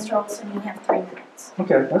reminder, Mr. Olson, you have 3 minutes.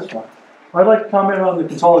 Okay, that's fine. I'd like to comment on the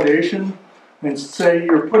consolidation and say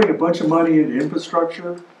you're putting a bunch of money into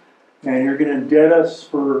infrastructure and you're going to indebt us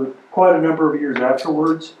for quite a number of years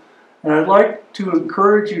afterwards. And I'd like to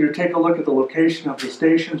encourage you to take a look at the location of the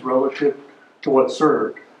stations relative to what's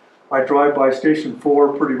served. I drive by Station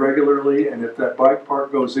 4 pretty regularly, and if that bike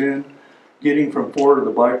park goes in, getting from 4 to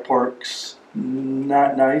the bike park's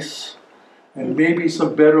not nice. And maybe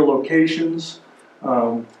some better locations,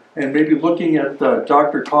 and maybe looking at the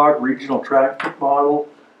Dr. Cog regional traffic model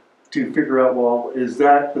to figure out, well, is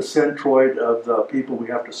that the centroid of the people we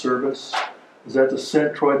have to service? Is that the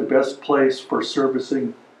centroid, the best place for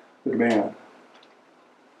servicing the demand?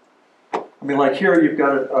 I mean, like here, you've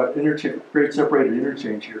got a grade separated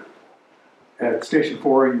interchange here. At Station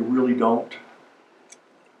 4, you really don't.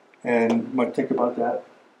 And you might think about that.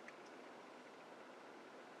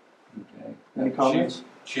 Okay. Any comments?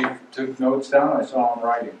 Chief took notes down, I saw him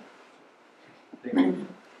writing. Thank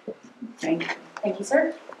you. Thank you,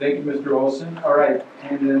 sir. Thank you, Mr. Olson. All right,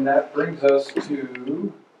 and then that brings us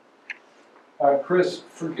to, Chris,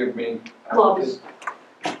 forgive me. Laubus.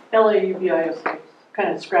 Laubis.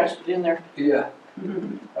 Kind of scratched it in there. Yeah.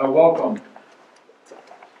 Welcome.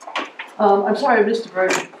 I'm sorry I missed the very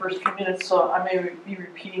first few minutes, so I may be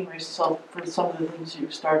repeating myself for some of the things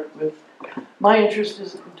you started with. My interest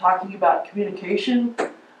is in talking about communication.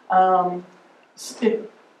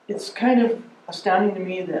 It's kind of astounding to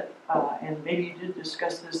me that, and maybe you did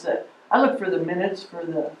discuss this, that I look for the minutes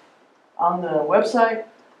on the website,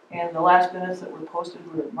 and the last minutes that were posted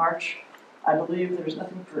were March. I believe there's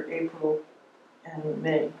nothing for April and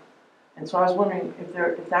May. And so I was wondering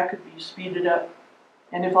if that could be speeded up,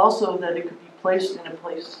 and if also that it could be placed in a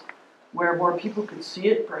place where more people could see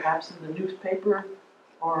it, perhaps in the newspaper,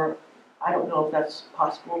 or I don't know if that's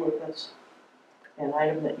possible, or if that's an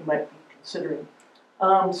item that you might be considering.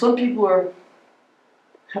 Some people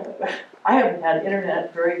I haven't had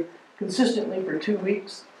internet very consistently for 2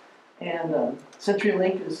 weeks, and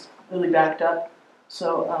CenturyLink is really backed up.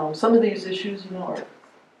 So some of these issues, are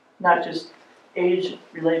not just age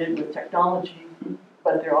related with technology,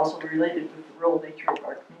 but they're also related with the rural nature of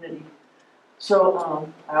our community. So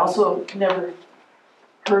I also never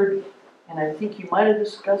heard, and I think you might have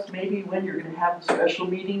discussed maybe when you're going to have a special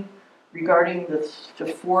meeting regarding the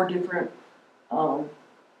 4 different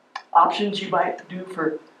options you might do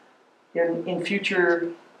for in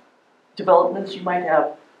future developments. You might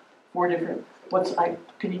have 4 different.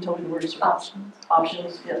 Can you tell me the words? Options.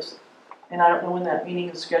 Options, yes. And I don't know when that meeting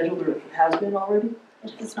is scheduled, or if it has been already.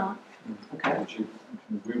 It is not. Okay.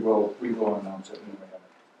 We will announce it when we have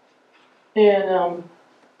it. And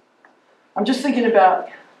I'm just thinking about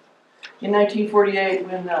in 1948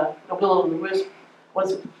 when the Will-O-the-Wisp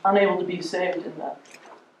was unable to be saved, and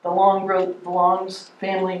the Longs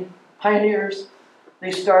family pioneers,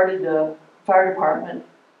 they started the fire department,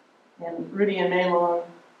 and Rudy and May Long.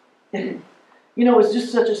 It was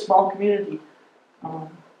just such a small community,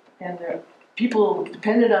 and people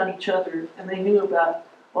depended on each other, and they knew about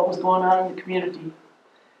what was going on in the community.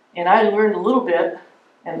 And I learned a little bit,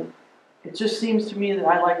 and it just seems to me that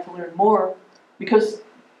I like to learn more, because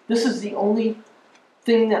this is the only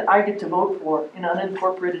thing that I get to vote for in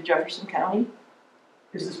unincorporated Jefferson County,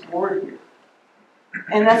 is this board here.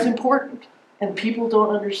 And that's important, and people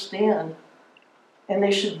don't understand, and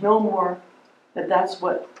they should know more that that's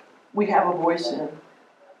what we have a voice in.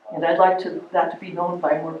 And I'd like that to be known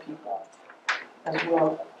by more people as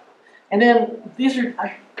well. And then these are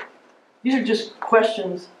just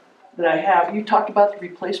questions that I have. You talked about the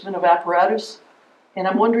replacement of apparatus, and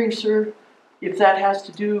I'm wondering, sir, if that has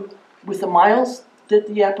to do with the miles that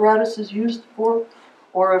the apparatus is used for,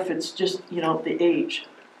 or if it's just, the age.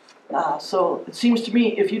 So it seems to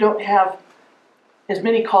me if you don't have as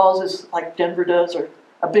many calls as like Denver does or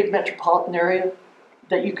a big metropolitan area,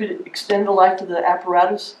 that you could extend the life of the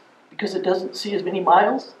apparatus because it doesn't see as many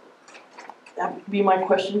miles. That would be my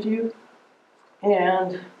question to you.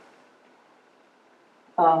 And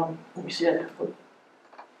let me see.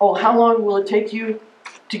 Oh, how long will it take you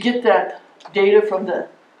to get that data from the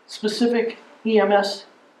specific EMS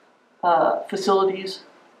facilities,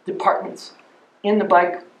 departments in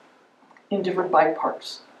different bike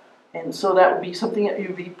parks? And so that would be something that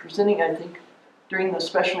you'd be presenting, I think, during the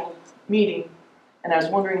special meeting. And I was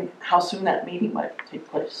wondering how soon that meeting might take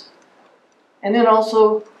place. And then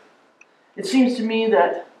also, it seems to me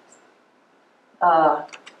that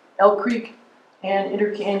Elk Creek and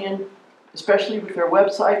Intercanyon, especially with their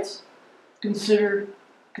websites, consider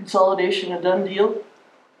consolidation a done deal.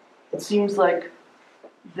 It seems like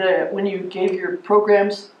when you gave your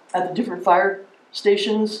programs at the different fire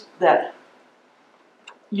stations that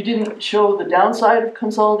you didn't show the downside of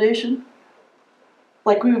consolidation.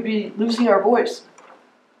 Like we would be losing our voice.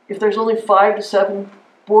 If there's only 5 to 7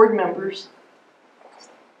 board members,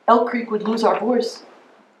 Elk Creek would lose our voice.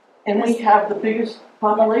 And we have the biggest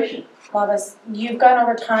population. Lovis, you've gone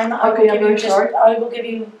over time. Okay, I'm very sorry. I will give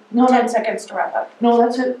you 10 seconds to wrap up. No,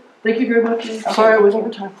 that's it. Thank you very much. Sorry I was over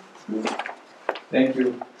time. Thank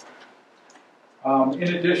you.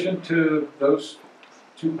 In addition to those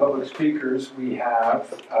 2 public speakers, we have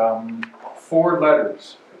 4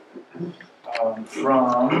 letters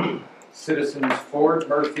from citizens Ford,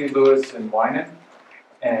 Murphy, Lewis, and Wynant,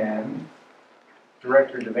 and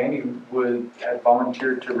Director Devaney had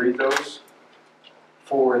volunteered to read those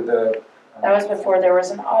for the... That was before there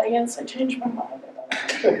was an audience. I changed my mind.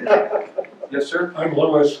 Yes, sir? I'm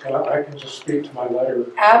Lewis, and I can just speak to my letter.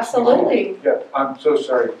 Absolutely. Yeah, I'm so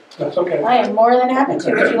sorry. That's okay. I am more than happy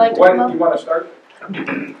to. Would you like to What, come up? you want to start?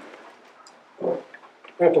 I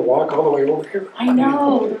have to walk all the way over here. I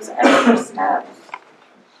know, those extra steps.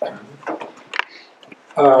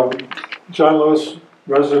 John Lewis,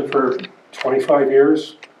 resident for 25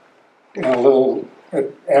 years. And a little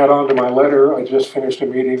add-on to my letter, I just finished a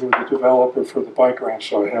meeting with the developer for the bike ranch,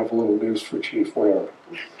 so I have a little news for Chief Ware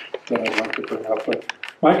that I'd like to bring up. But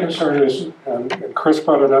my concern is, and Chris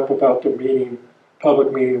brought it up about the meeting,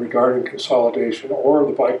 public meeting regarding consolidation or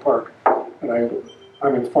the bike park, and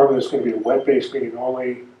I'm informed that it's going to be a web-based meeting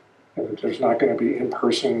only, and that there's not going to be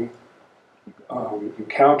in-person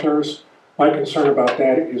encounters. My concern about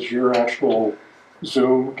that is your actual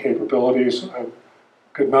Zoom capabilities. I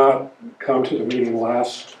could not come to the meeting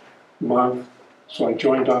last month, so I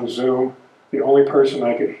joined on Zoom. The only person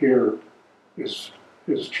I could hear is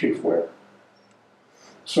Chief Ware.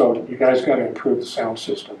 So you guys got to improve the sound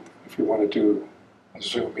system if you want to do a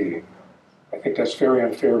Zoom meeting. I think that's very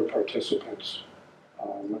unfair to participants.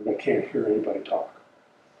 They can't hear anybody talk.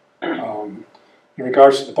 In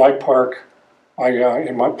regards to the bike park, part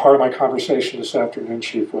of my conversation this afternoon,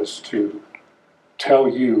 Chief, was to tell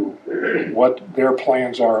you what their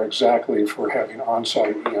plans are exactly for having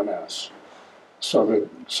on-site EMS, so that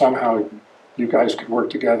somehow you guys could work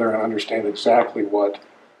together and understand exactly what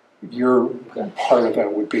your part of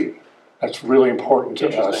that would be. That's really important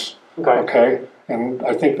to us. Okay? And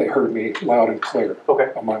I think they heard me loud and clear,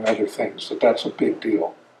 among other things, that's a big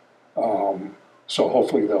deal. So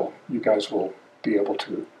hopefully you guys will be able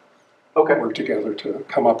to work together to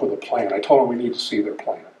come up with a plan. I told them we need to see their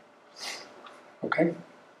plan. Okay?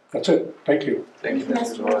 That's it. Thank you. Thank you,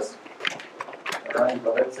 Mr. Lewis. All right,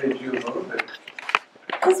 well, that saves you a little bit.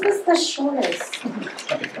 This was the shortest.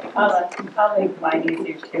 I'll make mine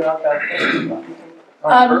easier too. I'll go first.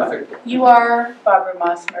 Perfect. You are Barbara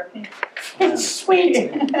Moss Murphy.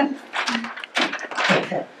 sweet.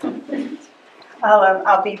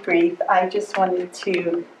 I'll be brief. I just wanted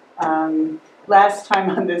to, last time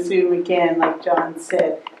on the Zoom again, like John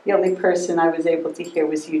said, the only person I was able to hear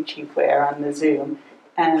was you, Chief Ware, on the Zoom.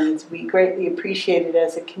 And we greatly appreciate it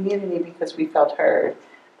as a community because we felt heard.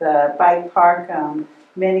 The bike park,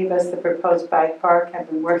 many of us, the proposed bike park, have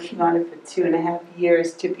been working on it for 2.5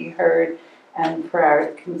 years to be heard, and for our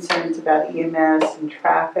concerns about EMS and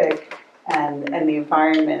traffic and the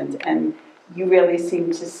environment. And you really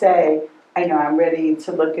seem to say, I know I'm ready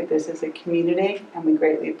to look at this as a community, and we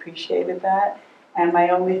greatly appreciated that. And my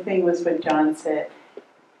only thing was what John said.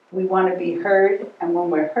 We want to be heard, and when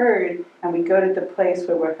we're heard, and we go to the place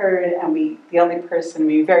where we're heard, and the only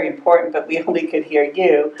person, very important, but we only could hear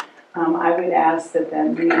you, I would ask that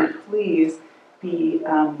meeting please be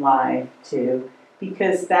live too,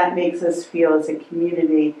 because that makes us feel as a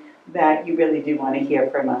community that you really do want to hear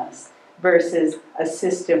from us, versus a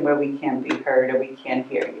system where we can't be heard or we can't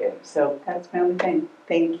hear you. So that's my only thing.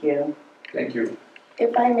 Thank you. Thank you.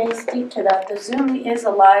 If I may speak to that, the Zoom is a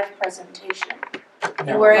live presentation.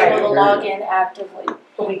 And we're able to log in actively.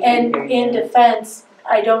 And in defense,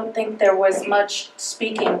 I don't think there was much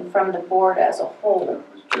speaking from the board as a whole.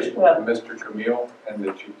 It was just Well- Mr. Camille and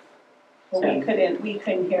the chief. We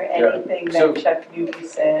couldn't hear Yeah. anything So- that Chuck Newby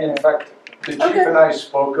said. In fact, the chief and I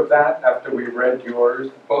spoke of that after we read yours,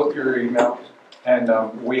 both your emails. And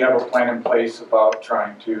we have a plan in place about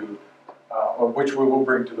trying to, which we will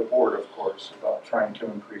bring to the board, of course, about trying to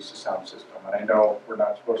increase the sound system. And I know we're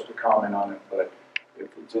not supposed to comment on it, but if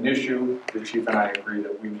it's an issue, the chief and I agree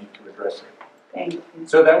that we need to address it. Thank you.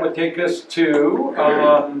 So that would take us to,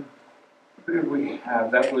 who did we have?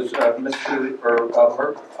 That was Mr.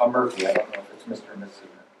 Murphy. I don't know if it's Mr. or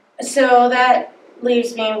Mrs. So that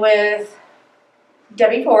leaves me with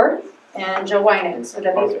Debbie Ford and Joe Winan. So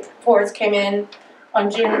Debbie Okay. Ford's came in on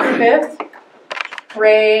June 5th.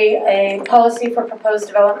 Ray, a policy for proposed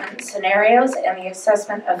development scenarios and the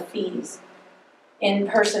assessment of fees.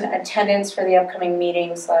 In-person attendance for the upcoming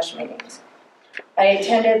meetings. I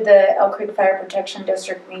attended the Elk Creek Fire Protection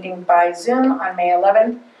District meeting by Zoom on May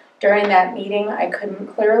 11th. During that meeting, I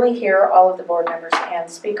couldn't clearly hear all of the board members and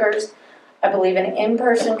speakers. I believe an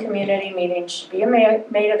in-person community meeting should be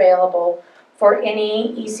made available for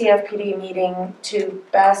any ECFPD meeting to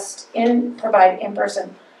provide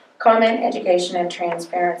in-person comment, education, and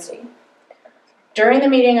transparency. During the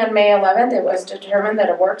meeting on May 11th, it was determined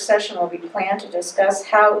that a work session will be planned to discuss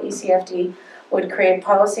how ECFD would create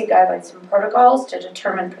policy guidelines and protocols to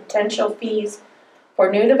determine potential fees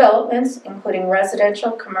for new developments, including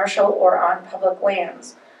residential, commercial, or on public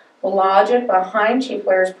lands. The logic behind Chief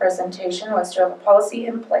Ware's presentation was to have a policy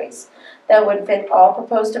in place that would fit all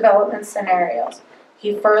proposed development scenarios.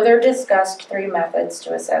 He further discussed 3 methods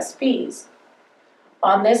to assess fees.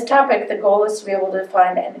 On this topic, the goal is to be able to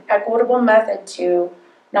find an equitable method to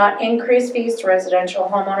not increase fees to residential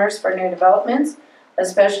homeowners for new developments,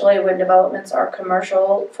 especially when developments are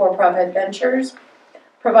commercial for-profit ventures,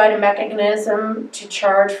 provide a mechanism to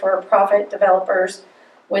charge for-profit developers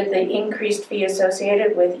with the increased fee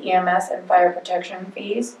associated with EMS and fire protection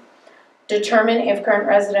fees, determine if current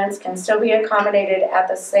residents can still be accommodated at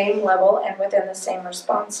the same level and within the same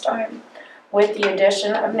response time with the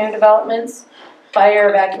addition of new developments. Fire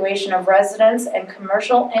evacuation of residents and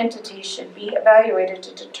commercial entities should be evaluated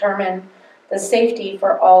to determine the safety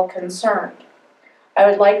for all concerned. I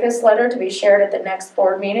would like this letter to be shared at the next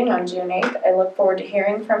board meeting on June 8th. I look forward to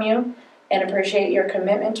hearing from you and appreciate your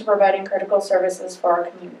commitment to providing critical services for our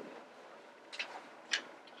community.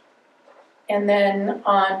 And then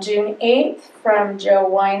on June 8th, from Joe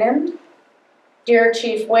Winan, Dear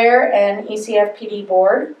Chief Ware and ECFPD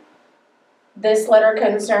Board, this letter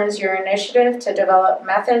concerns your initiative to develop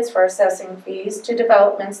methods for assessing fees to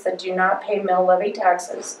developments that do not pay mill levy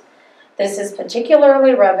taxes. This is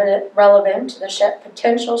particularly relevant to the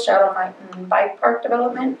potential Shadow Mountain Bike Park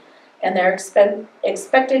development and their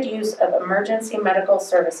expected use of emergency medical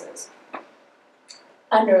services.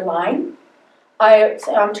 Underline,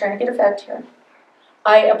 I'm trying to get effect here.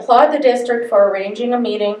 I applaud the district for arranging a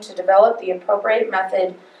meeting to develop the appropriate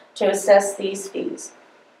method to assess these fees.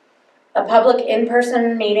 A public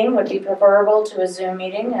in-person meeting would be preferable to a Zoom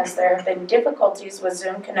meeting, as there have been difficulties with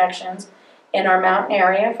Zoom connections in our mountain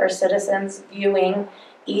area for citizens viewing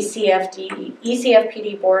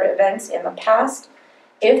ECFPD board events in the past.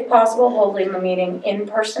 If possible, holding the meeting in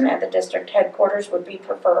person at the district headquarters would be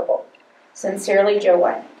preferable. Sincerely, Joe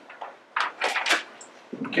Winan.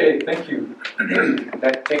 Okay, thank you.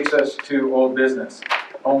 That takes us to old business.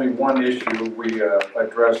 Only one issue we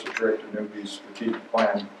addressed with Director Newby's strategic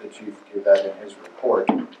plan. The chief gave that in his report.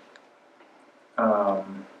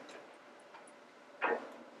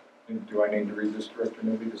 Do I need to read this, Director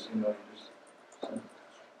Newby, this email you just sent?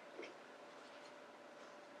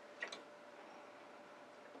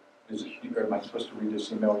 Am I supposed to read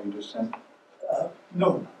this email you just sent?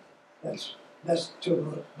 No, that's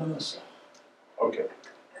to Melissa. Okay.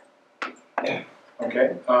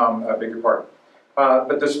 Okay, I beg your pardon.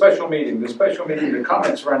 But the special meeting, the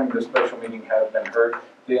comments surrounding the special meeting have been heard.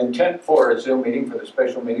 The intent for a Zoom meeting for the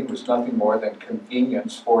special meeting was nothing more than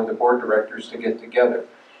convenience for the board directors to get together.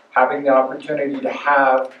 Having the opportunity to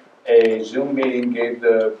have a Zoom meeting gave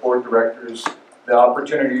the board directors the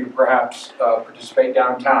opportunity to perhaps participate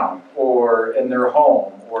downtown or in their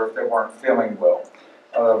home, or if they weren't feeling well.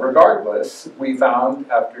 Regardless, we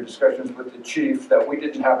found after discussions with the chief that we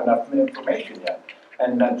didn't have enough information yet.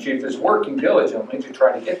 And the chief is working diligently to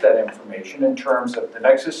try to get that information in terms of the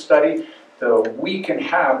Nexus study, so we can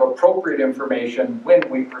have appropriate information when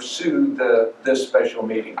we pursue this special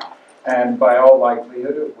meeting. and by all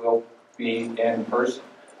likelihood, it will be in person.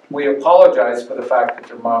 We apologize for the fact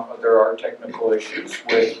that there are technical issues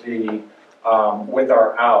with with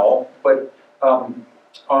our OWL, but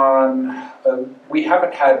we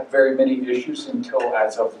haven't had very many issues until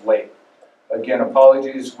as of late. Again,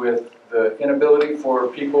 apologies with the inability for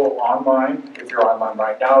people online, if you're online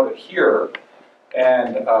right now, to hear,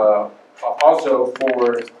 and also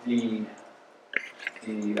for the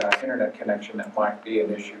internet connection that might be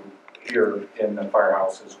an issue here in the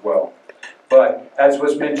firehouse as well. But as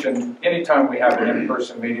was mentioned, anytime we have an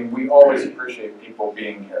in-person meeting, we always appreciate people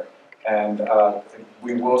being here. And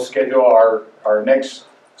we will schedule our next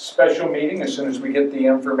special meeting as soon as we get the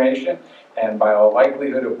information, and by all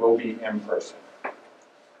likelihood, it will be in person.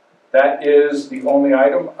 That is the only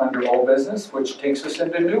item under old business, which takes us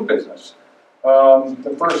into new business.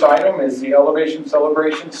 The first item is the Elevation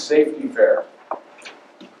Celebration Safety Fair.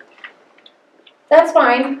 That's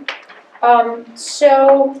fine.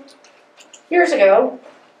 So, years ago,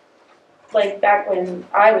 like back when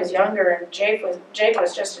I was younger and Jake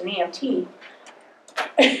was just an EMT,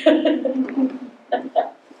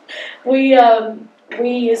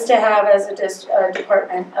 we used to have as a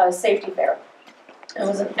department a safety fair. It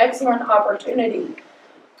was an excellent opportunity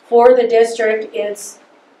for the district. It's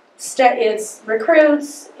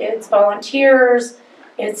recruits, it's volunteers,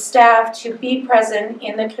 it's staff to be present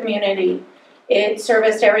in the community. It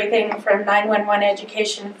serviced everything from 911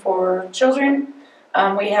 education for children.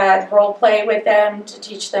 We had role play with them to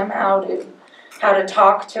teach them how to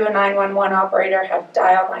talk to a 911 operator, how to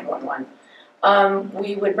dial 911.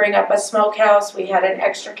 We would bring up a smokehouse. We had an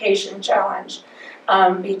extrication challenge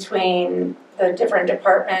between the different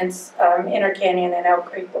departments. Intercanyon and Elk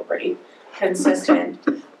Creek were pretty consistent.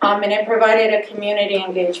 And it provided a community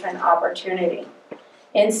engagement opportunity.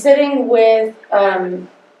 In sitting with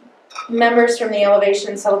members from the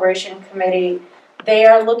Elevation Celebration Committee, they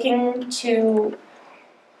are looking to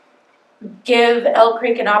give Elk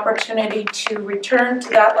Creek an opportunity to return to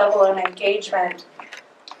that level of engagement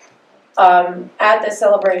at the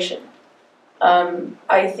celebration.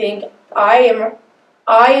 I think I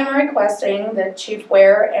am requesting that Chief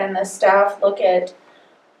Ware and the staff look at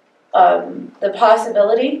the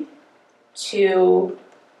possibility to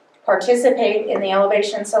participate in the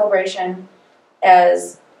Elevation Celebration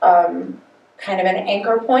as kind of an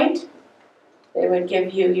anchor point. They would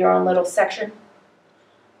give you your own little section.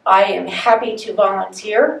 I am happy to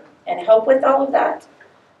volunteer and help with all of that,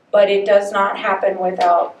 but it does not happen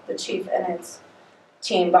without the chief and his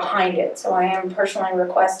team behind it. So I am personally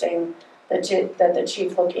requesting that the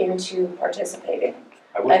chief look into participating.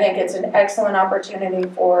 I think it's an excellent opportunity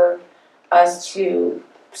for us to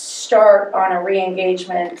start on a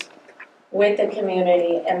re-engagement with the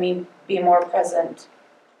community and be more present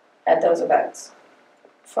at those events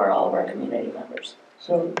for all of our community members.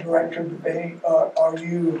 So, Director Dubay,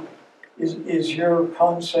 is your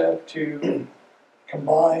concept to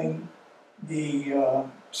combine the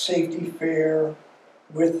safety fair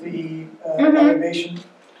with the elevation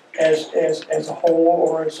as a whole,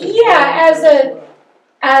 or as a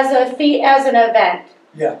as an event?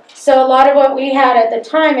 Yeah. So a lot of what we had at the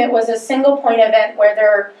time, it was a single point event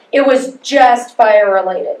where it was just fire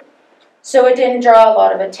related. So it didn't draw a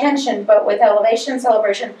lot of attention, but with Elevation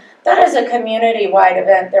Celebration, that is a community-wide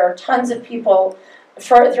event. There are tons of people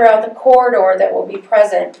throughout the corridor that will be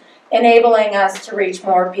present, enabling us to reach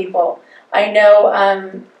more people. I know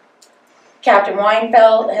Captain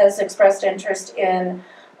Weinfeld has expressed interest in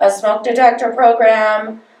a smoke detector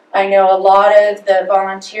program. I know a lot of the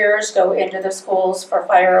volunteers go into the schools for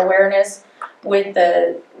fire awareness with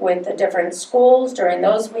the different schools during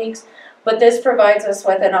those weeks. But this provides us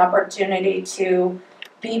with an opportunity to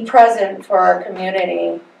be present for our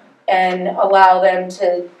community and allow them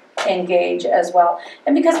to engage as well.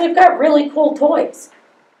 And because we've got really cool toys.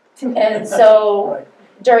 And so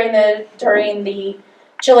during the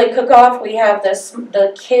chili cook-off, we have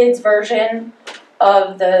the kids version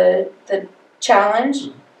of the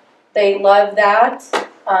challenge. They love that.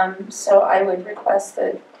 So I would request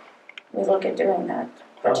that we look at doing that,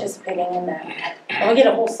 participating in that. And we get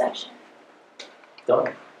a whole section.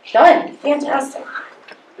 Done. Done. Fantastic.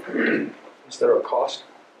 Is there a cost?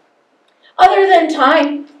 Other than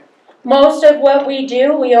time, most of what we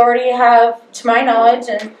do, we already have, to my knowledge,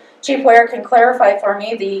 and Chief Ware can clarify for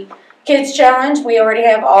me, the Kids Challenge, we already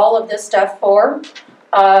have all of this stuff for.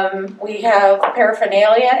 We have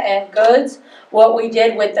paraphernalia and goods. What we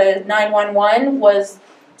did with the 911 was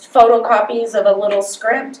photocopies of a little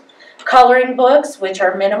script, coloring books, which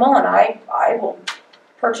are minimal, and I will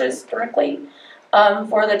purchase directly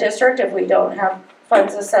for the district if we don't have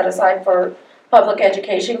funds to set aside for public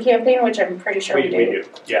education campaign, which I'm pretty sure we do. We do,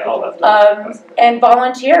 yeah, all that stuff. And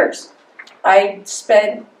volunteers. I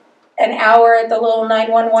spent an hour at the little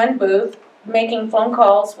 911 booth making phone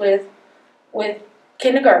calls with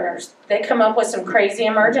kindergartners. They come up with some crazy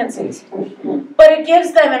emergencies. But it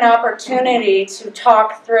gives them an opportunity to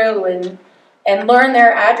talk through and learn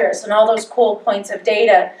their address and all those cool points of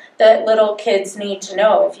data that little kids need to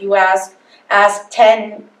know. If you ask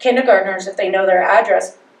 10 kindergartners if they know their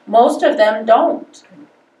address, most of them don't.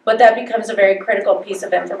 But that becomes a very critical piece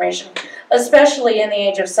of information, especially in the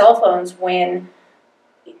age of cell phones when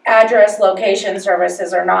address location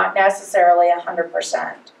services are not necessarily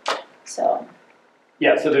 100%. So.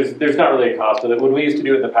 Yeah, so there's not really a cost to it. When we used to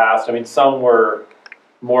do it in the past, I mean, some were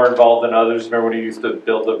more involved than others. Remember when we used to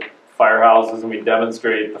build the firehouses and we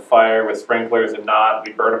demonstrate the fire with sprinklers and not,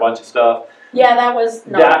 we burn a bunch of stuff. Yeah, that was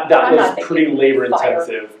not. That was pretty labor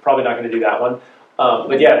intensive. Probably not going to do that one.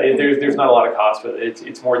 But yeah, there's not a lot of cost with it.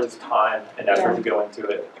 It's more just time and effort to go into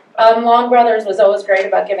it. Long Brothers was always great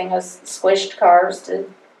about giving us squished cars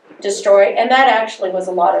to destroy, and that actually was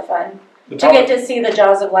a lot of fun. To get to see the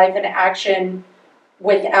jaws of life in action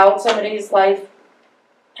without somebody's life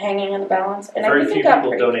hanging in the balance. And very I think few it got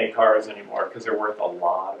people donate cars anymore because they're worth a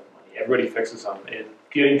lot of money. Everybody fixes them.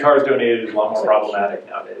 Getting cars donated is a lot more problematic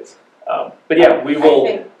nowadays. But yeah, we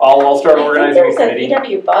will. I'll start organizing a committee. There's a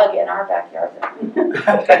VW bug in our backyard.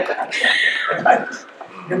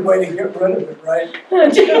 Good way to get rid of it, right?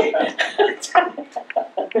 I'm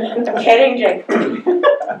kidding, Jake.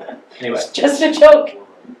 Anyway, It's just a joke.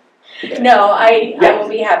 No, I will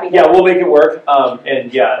be happy to. Yeah, we'll make it work.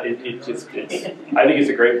 And yeah, I think it's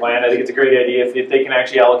a great plan. I think it's a great idea. If they can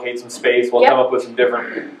actually allocate some space, we'll come up with some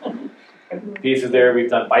different pieces there. We've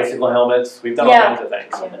done bicycle helmets. We've done all kinds of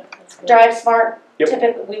things. Drive Smart. Yep.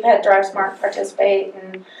 Typically, we've had Drive Smart participate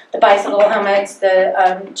in the bicycle helmets,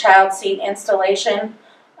 the child seat installation.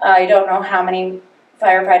 I don't know how many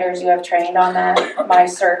firefighters you have trained on that. My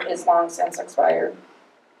cert is long since expired.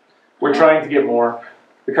 We're trying to get more.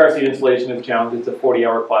 The car seat installation is a challenge. It's a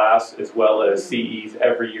 40-hour class as well as CEs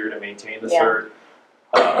every year to maintain the cert.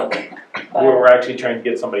 We're actually trying to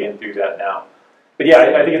get somebody in through that now. But yeah,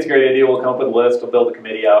 I think it's a great idea. We'll come up with a list. We'll build a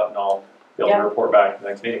committee out, and I'll be able to report back to the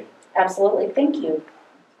next meeting. Absolutely. Thank you.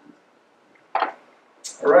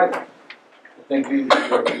 All right. Thank you,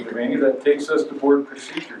 Director Devaney. That takes us to board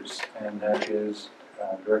procedures, and that is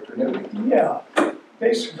Director Newby. Yeah.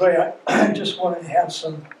 Basically, I just wanted to have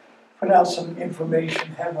put out some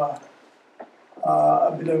information, have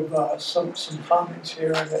a bit of some comments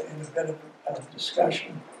here and a bit of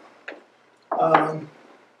discussion.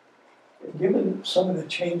 Given some of the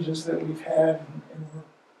changes that we've had and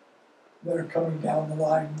that are coming down the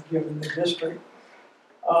line, given the district,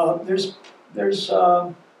 there's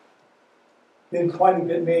been quite a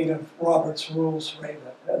bit made of Robert's Rules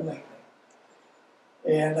lately.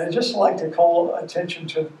 And I'd just like to call attention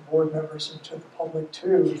to the board members and to the public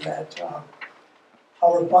too, that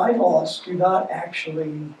our bylaws do not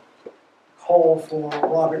actually call for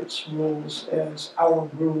Robert's Rules as our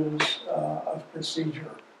rules of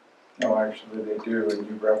procedure. No, actually they do, and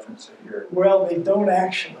you reference it here. Well, they don't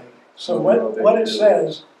actually. So what it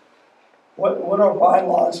says, what our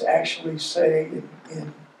bylaws actually say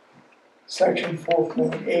in section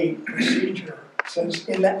 4.8 procedure, says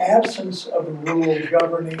in the absence of a rule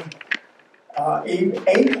governing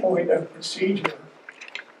a point of procedure,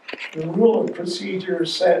 the rule of procedure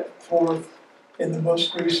set forth in the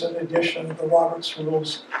most recent edition of the Robert's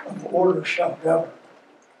Rules of Order shall govern.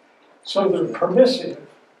 So they're permissive,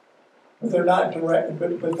 but they're not direct.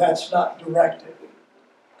 But that's not directive.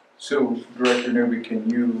 So, Director Newby, can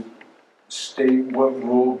you state what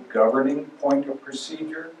rule governing point of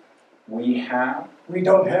procedure we have? We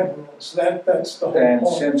don't have rules. That's the whole point. And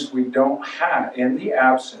since we don't have, in the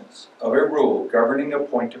absence of a rule governing a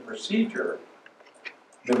point of procedure,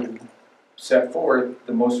 set forth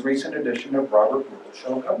the most recent edition of Robert Rules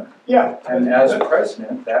shall govern. Yeah. And as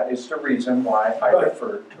president, that is the reason why I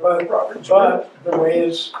referred to Robert's Rules. But the way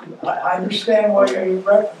is, I understand why you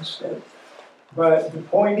referenced it, but the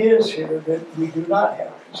point is here that we do not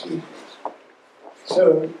have procedures.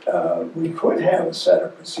 So we could have a set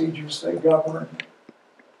of procedures that govern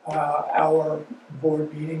our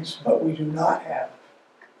board meetings, but we do not have.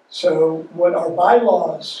 So what our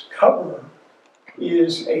bylaws cover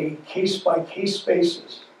is a case-by-case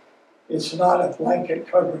basis. It's not a blanket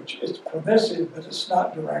coverage. It's permissive, but it's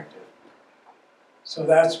not directive. So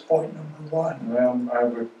that's point number one.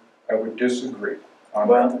 Well, I would disagree on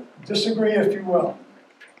that. Well, disagree if you will,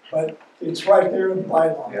 but it's right there in the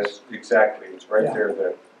bylaws. Yes, exactly. It's right there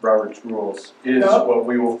that Robert's rules is No. what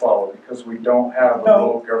we will follow, because we don't have a No,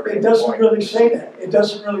 rule governing. it doesn't appointment. really say that. It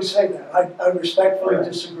doesn't really say that. I respectfully Right.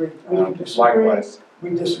 disagree. We can disagree. Likewise. We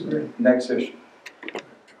disagree. Next issue.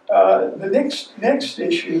 The next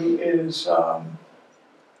issue is,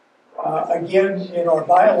 again, in our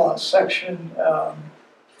bylaws, section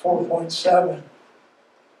 4.7,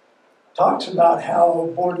 talks about how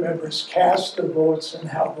board members cast their votes and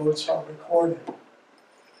how votes are recorded.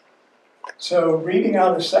 So reading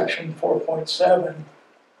out of section 4.7,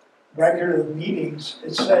 record of meetings,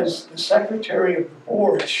 it says the secretary of the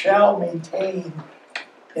board shall maintain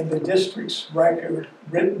in the district's record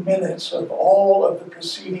written minutes of all of the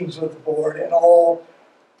proceedings of the board and all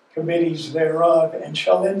committees thereof, and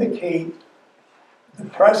shall indicate the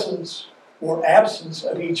presence or absence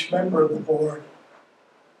of each member of the board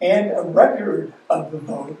and a record of the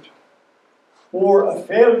vote or a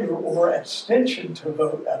failure or abstention to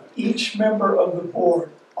vote of each member of the board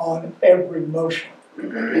on every motion.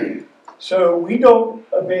 So we don't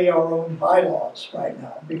obey our own bylaws right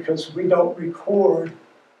now because we don't record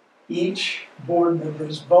each board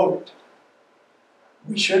member's vote.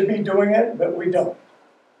 We should be doing it, but we don't.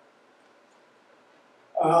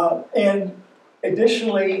 And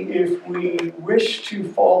additionally, if we wish to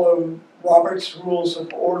follow Robert's Rules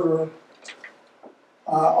of Order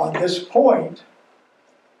on this point,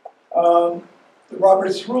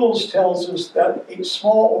 Robert's Rules tells us that a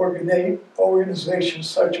small organization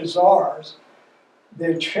such as ours,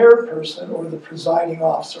 the chairperson or the presiding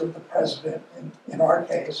officer, the president in our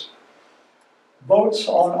case, votes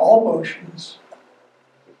on all motions,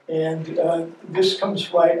 and this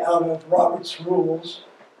comes right out of Robert's Rules,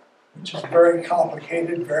 which is very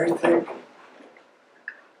complicated, very thick.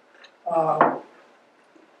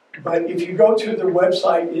 But if you go to their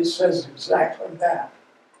website, it says exactly that.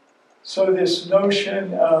 So this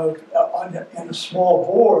notion of, in a small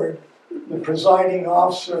board, the presiding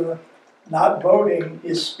officer not voting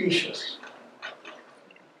is specious.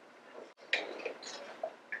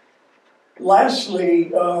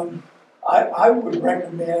 Lastly, I would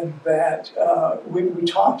recommend that we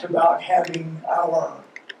talked about having our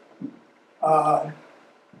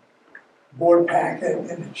board packet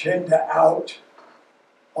and agenda out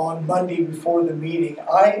on Monday before the meeting.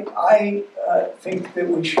 I think that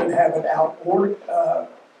we should have it out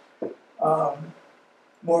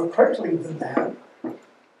more quickly than that.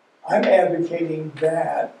 I'm advocating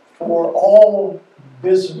that for all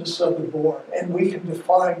business of the board, and we can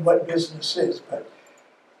define what business is, but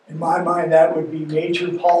in my mind that would be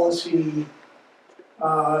major policy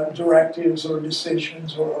directives or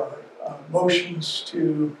decisions or motions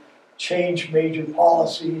to change major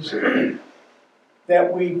policies,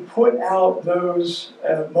 that we put out those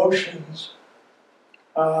motions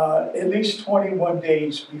at least 21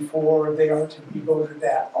 days before they are to be voted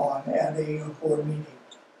on at a board meeting.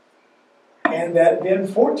 And that then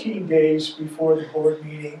 14 days before the board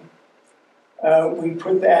meeting, we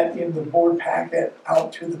put that in the board packet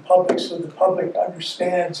out to the public so the public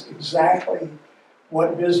understands exactly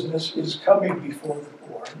what business is coming before the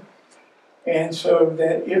board. And so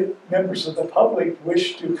that if members of the public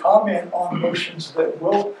wish to comment on motions that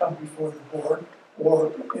will come before the board,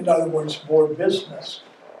 or in other words, board business,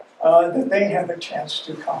 that they have a chance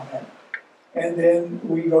to comment. And then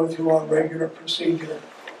we go through our regular procedure.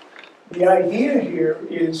 The idea here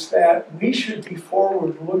is that we should be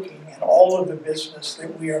forward-looking in all of the business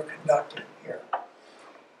that we are conducting here.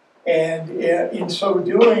 And in so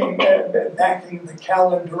doing, backing the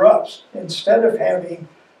calendar up, instead of having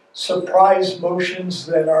surprise motions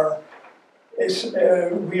that are,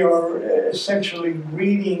 we are essentially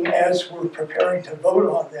reading as we're preparing to vote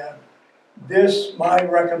on them, my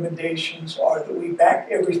recommendations are that we back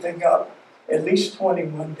everything up at least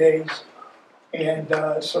 21 days, and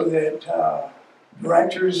so that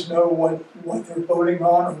directors know what they're voting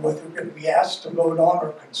on or what they're going to be asked to vote on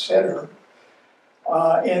or consider,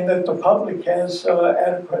 and that the public has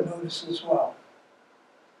adequate notice as well.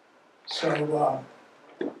 So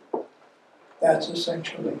that's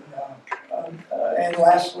essentially, and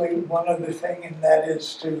lastly, one other thing, and that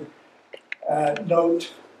is to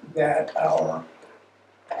note that our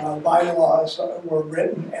bylaws were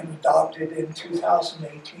written and adopted in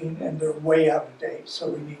 2018, and they're way out of date, so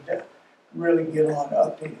we need to really get on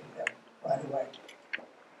updating them right away.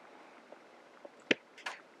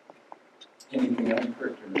 Anything else,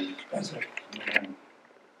 Richard? That's it.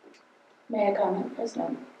 May I comment,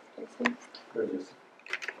 President? Bridges.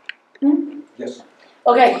 Yes.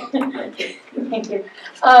 Okay, thank you.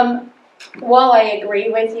 While I agree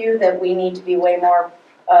with you that we need to be way more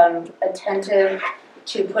attentive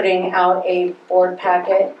to putting out a board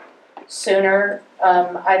packet sooner.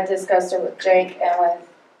 I've discussed it with Jake and with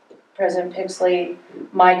President Pixley,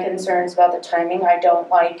 my concerns about the timing. I don't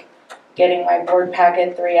like getting my board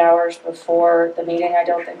packet 3 hours before the meeting. I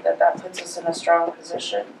don't think that that puts us in a strong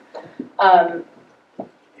position.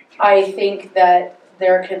 I think that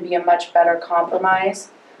there can be a much better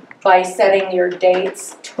compromise by setting your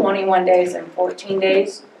dates 21 days and 14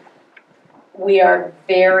 days. We are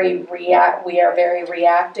very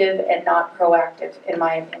reactive and not proactive, in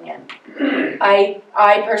my opinion. I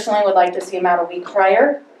personally would like to see them out a week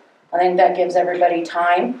prior. I think that gives everybody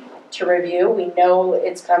time to review. We know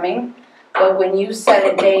it's coming. But when you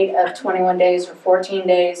set a date of 21 days or 14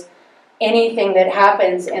 days, anything that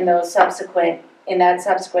happens in that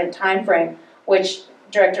subsequent time frame, which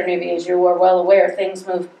Director Newby, as you are well aware, things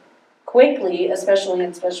move quickly, especially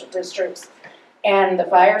in special districts and the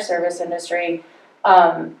fire service industry.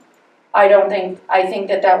 I think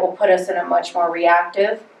that will put us in a much more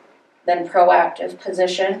reactive than proactive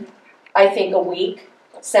position. I think a week,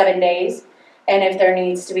 7 days, and if there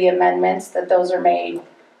needs to be amendments, that those are made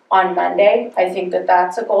on Monday. I think that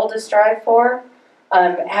that's a goal to strive for.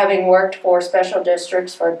 Having worked for special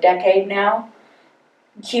districts for a decade now,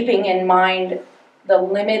 keeping in mind the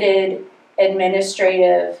limited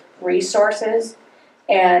administrative resources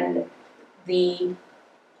and the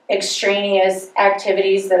extraneous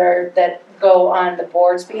activities that go on the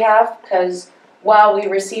board's behalf, because while we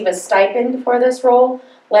receive a stipend for this role,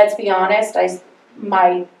 let's be honest,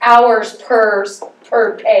 my hours per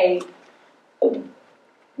pay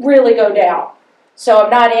really go down. So I'm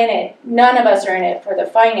not in it, none of us are in it for the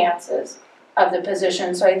finances of the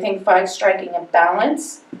position. So I think striking a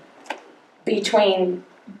balance between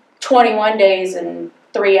 21 days and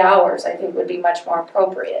 3 hours, I think would be much more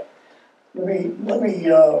appropriate. Let me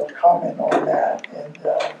comment on that.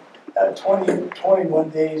 And 21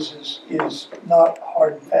 days is not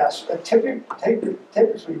hard and fast.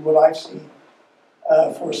 Typically what I've seen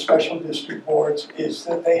for special district boards is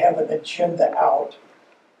that they have an agenda out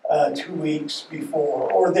 2 weeks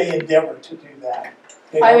before, or they endeavor to do that.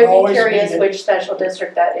 I would be curious which special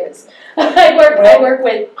district that is. I work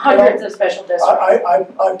with hundreds of special districts.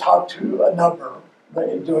 I've talked to a number,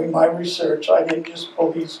 but doing my research, I didn't just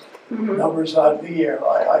pull these numbers out of the air.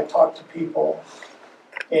 I talked to people,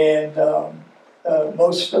 and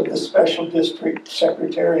most of the special district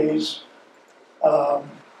secretaries and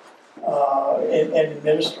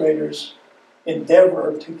administrators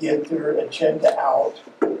endeavor to get their agenda out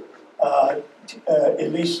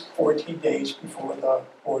at least 14 days before the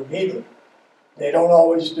board meeting. They don't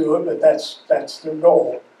always do it, but that's their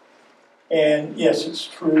goal. And yes, it's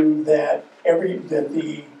true that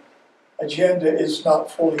the agenda is not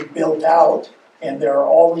fully built out, and there are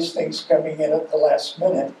always things coming in at the last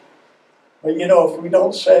minute. But if we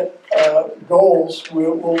don't set goals,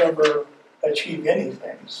 we'll never achieve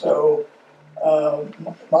anything. So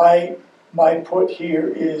my put here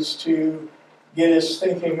is to get us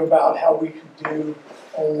thinking about how we can do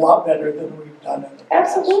a lot better than we've done in the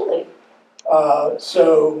past. Absolutely.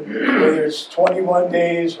 So whether it's 21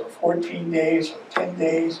 days or 14 days or 10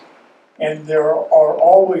 days, and there are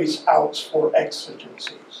always outs for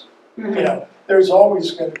exigencies. There's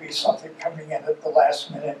always going to be something coming in at the last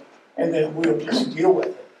minute, and then we'll just deal with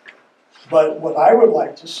it. But what I would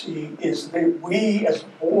like to see is that we as a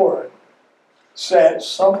board set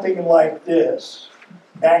something like this,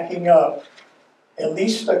 backing up at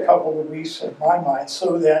least a couple of weeks in my mind,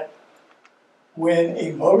 so that when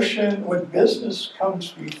business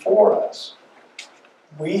comes before us,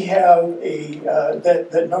 we have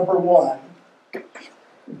that number one,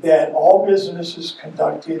 that all business is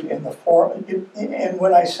conducted in the form, and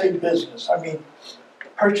when I say business, I mean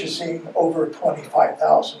purchasing over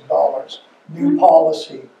 $25,000, new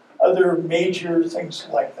policy, other major things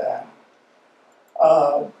like that.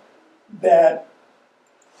 That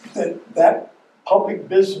public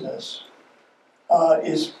business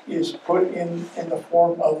is put in the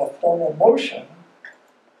form of a formal motion.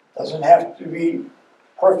 Doesn't have to be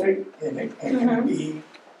perfect, and it can be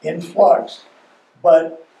in flux,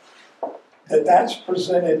 but that's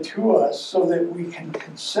presented to us so that we can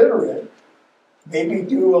consider it, maybe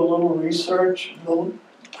do a little research, a little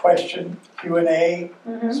question, Q&A,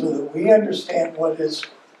 so that we understand what is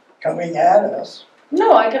coming at us.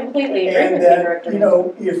 No, I completely agree with you, Director.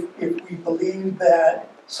 If we believe that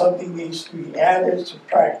something needs to be added,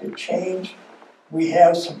 subtracted, changed, we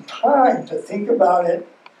have some time to think about it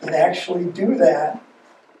and actually do that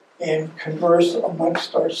and converse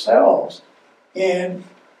amongst ourselves. And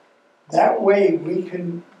that way we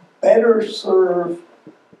can better serve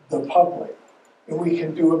the public, and we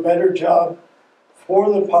can do a better job for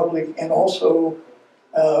the public, and also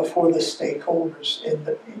for the stakeholders in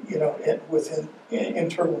the, you know,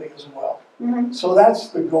 internally as well. Mhm. So that's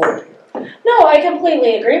the goal here. No, I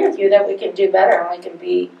completely agree with you that we can do better and we can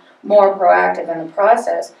be more proactive in the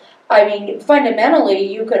process. I mean, fundamentally,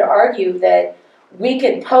 you could argue that we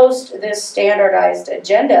could post this standardized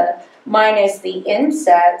agenda minus the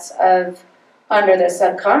insets of, under the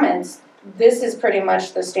sub-comments, this is pretty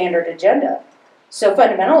much the standard agenda. So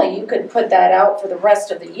fundamentally, you could put that out for the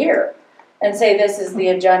rest of the year and say this is the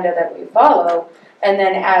agenda that we follow, and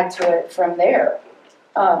then add to it from there.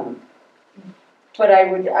 But I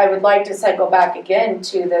would like to cycle back again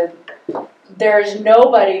to there's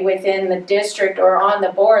nobody within the district or on the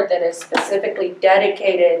board that is specifically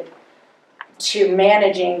dedicated to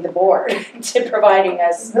managing the board, to providing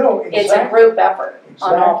us. No, exactly. It's a group effort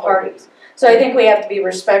on all Exactly. parties. So I think we have to be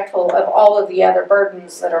respectful of all of the other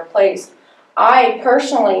burdens that are placed. I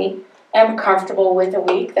personally am comfortable with a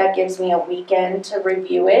week. That gives me a weekend to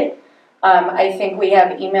review it. I think we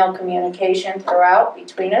have email communication throughout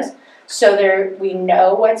between us, so we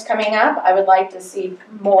know what's coming up. I would like to see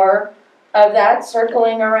more of that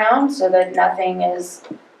circling around so that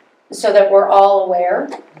so that we're all aware.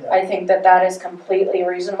 Yeah. I think that is completely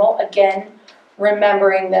reasonable. Again,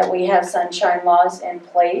 remembering that we have sunshine laws in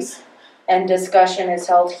place and discussion is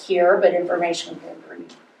held here, but information can be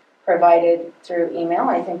provided through email.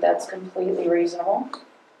 I think that's completely reasonable.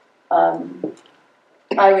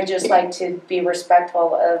 I would just like to be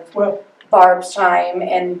respectful of Barb's time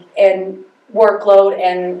and workload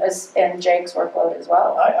and Jake's workload as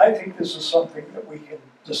well. I think this is something that we can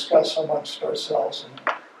discuss amongst ourselves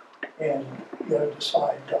and you know,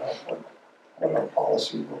 decide what our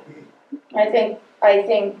policy will be. I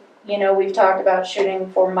think you know, we've talked about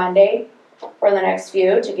shooting for Monday for the next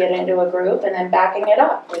few to get into a group and then backing it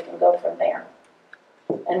up. We can go from there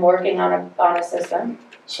and working on a system.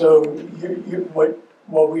 So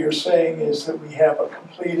what we are saying is that we have a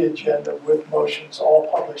complete agenda with motions all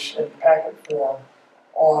published in packet form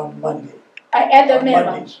on Monday. At the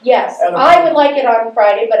minimum, Mondays. yes. I would like it on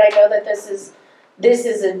Friday, but I know that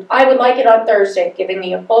I would like it on Thursday, giving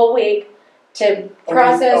me a full week to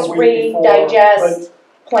process, read, before, digest,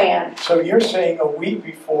 plan. So you're saying a week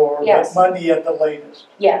before, Yes. but Monday at the latest?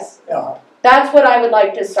 Yes. Yeah. That's what I would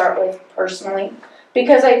like to start with personally,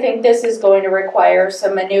 because I think this is going to require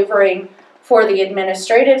some maneuvering for the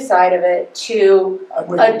administrative side of it to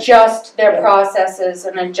adjust their processes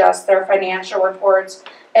and adjust their financial reports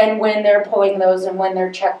and when they're pulling those and when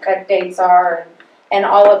their check cut dates are and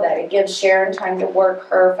all of that. It gives Sharon time to work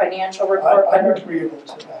her financial report I'm better. agreeable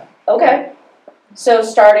to that. Okay. So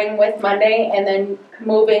starting with Monday and then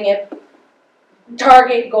moving it,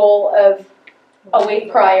 target goal of a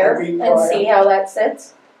week prior and see how that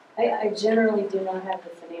sits. I generally do not have the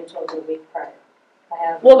financials a week prior.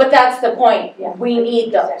 Well, but that's the point. Yeah. We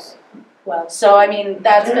need those. Well, So, I mean,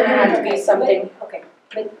 that's gonna have to be something. Okay,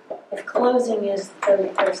 but if closing is the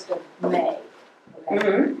 31st of May, okay,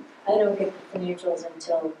 Mhm. I don't get the financials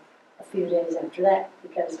until a few days after that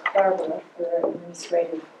because Barbara, her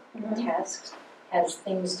administrative tasks, has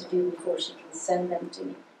things to do before she can send them to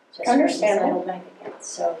me. Just Understandable. reconcile bank accounts.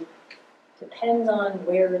 So depends on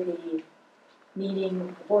where the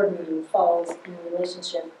board meeting falls in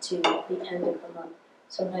relationship to the end of the month.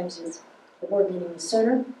 Sometimes the board meeting is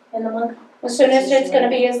sooner in the month. The soonest it's gonna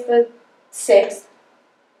be is the 6th.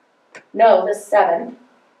 No, the 7th.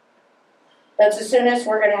 That's the soonest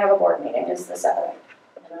we're gonna have a board meeting, is the 7th.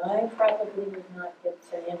 And I probably would not get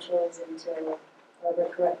financials until, Barbara,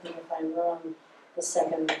 correct me if I'm wrong, the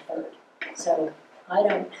 2nd or 3rd. So I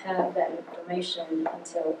don't have that information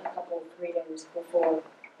until a couple, 3 days before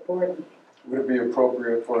the board meeting. Would it be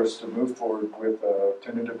appropriate for us to move forward with a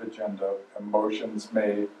tentative agenda and motions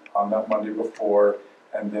made on that Monday before,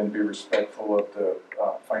 and then be respectful of the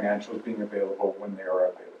financials being available when they are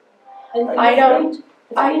available? And I don't.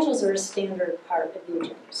 the financials are a standard part of the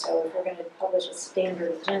agenda. So if we're going to publish a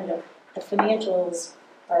standard agenda, the financials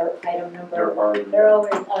are item number. They're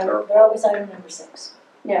always item number 6.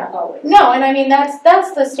 Yeah. Always. No, and I mean, that's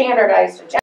the standardized agenda.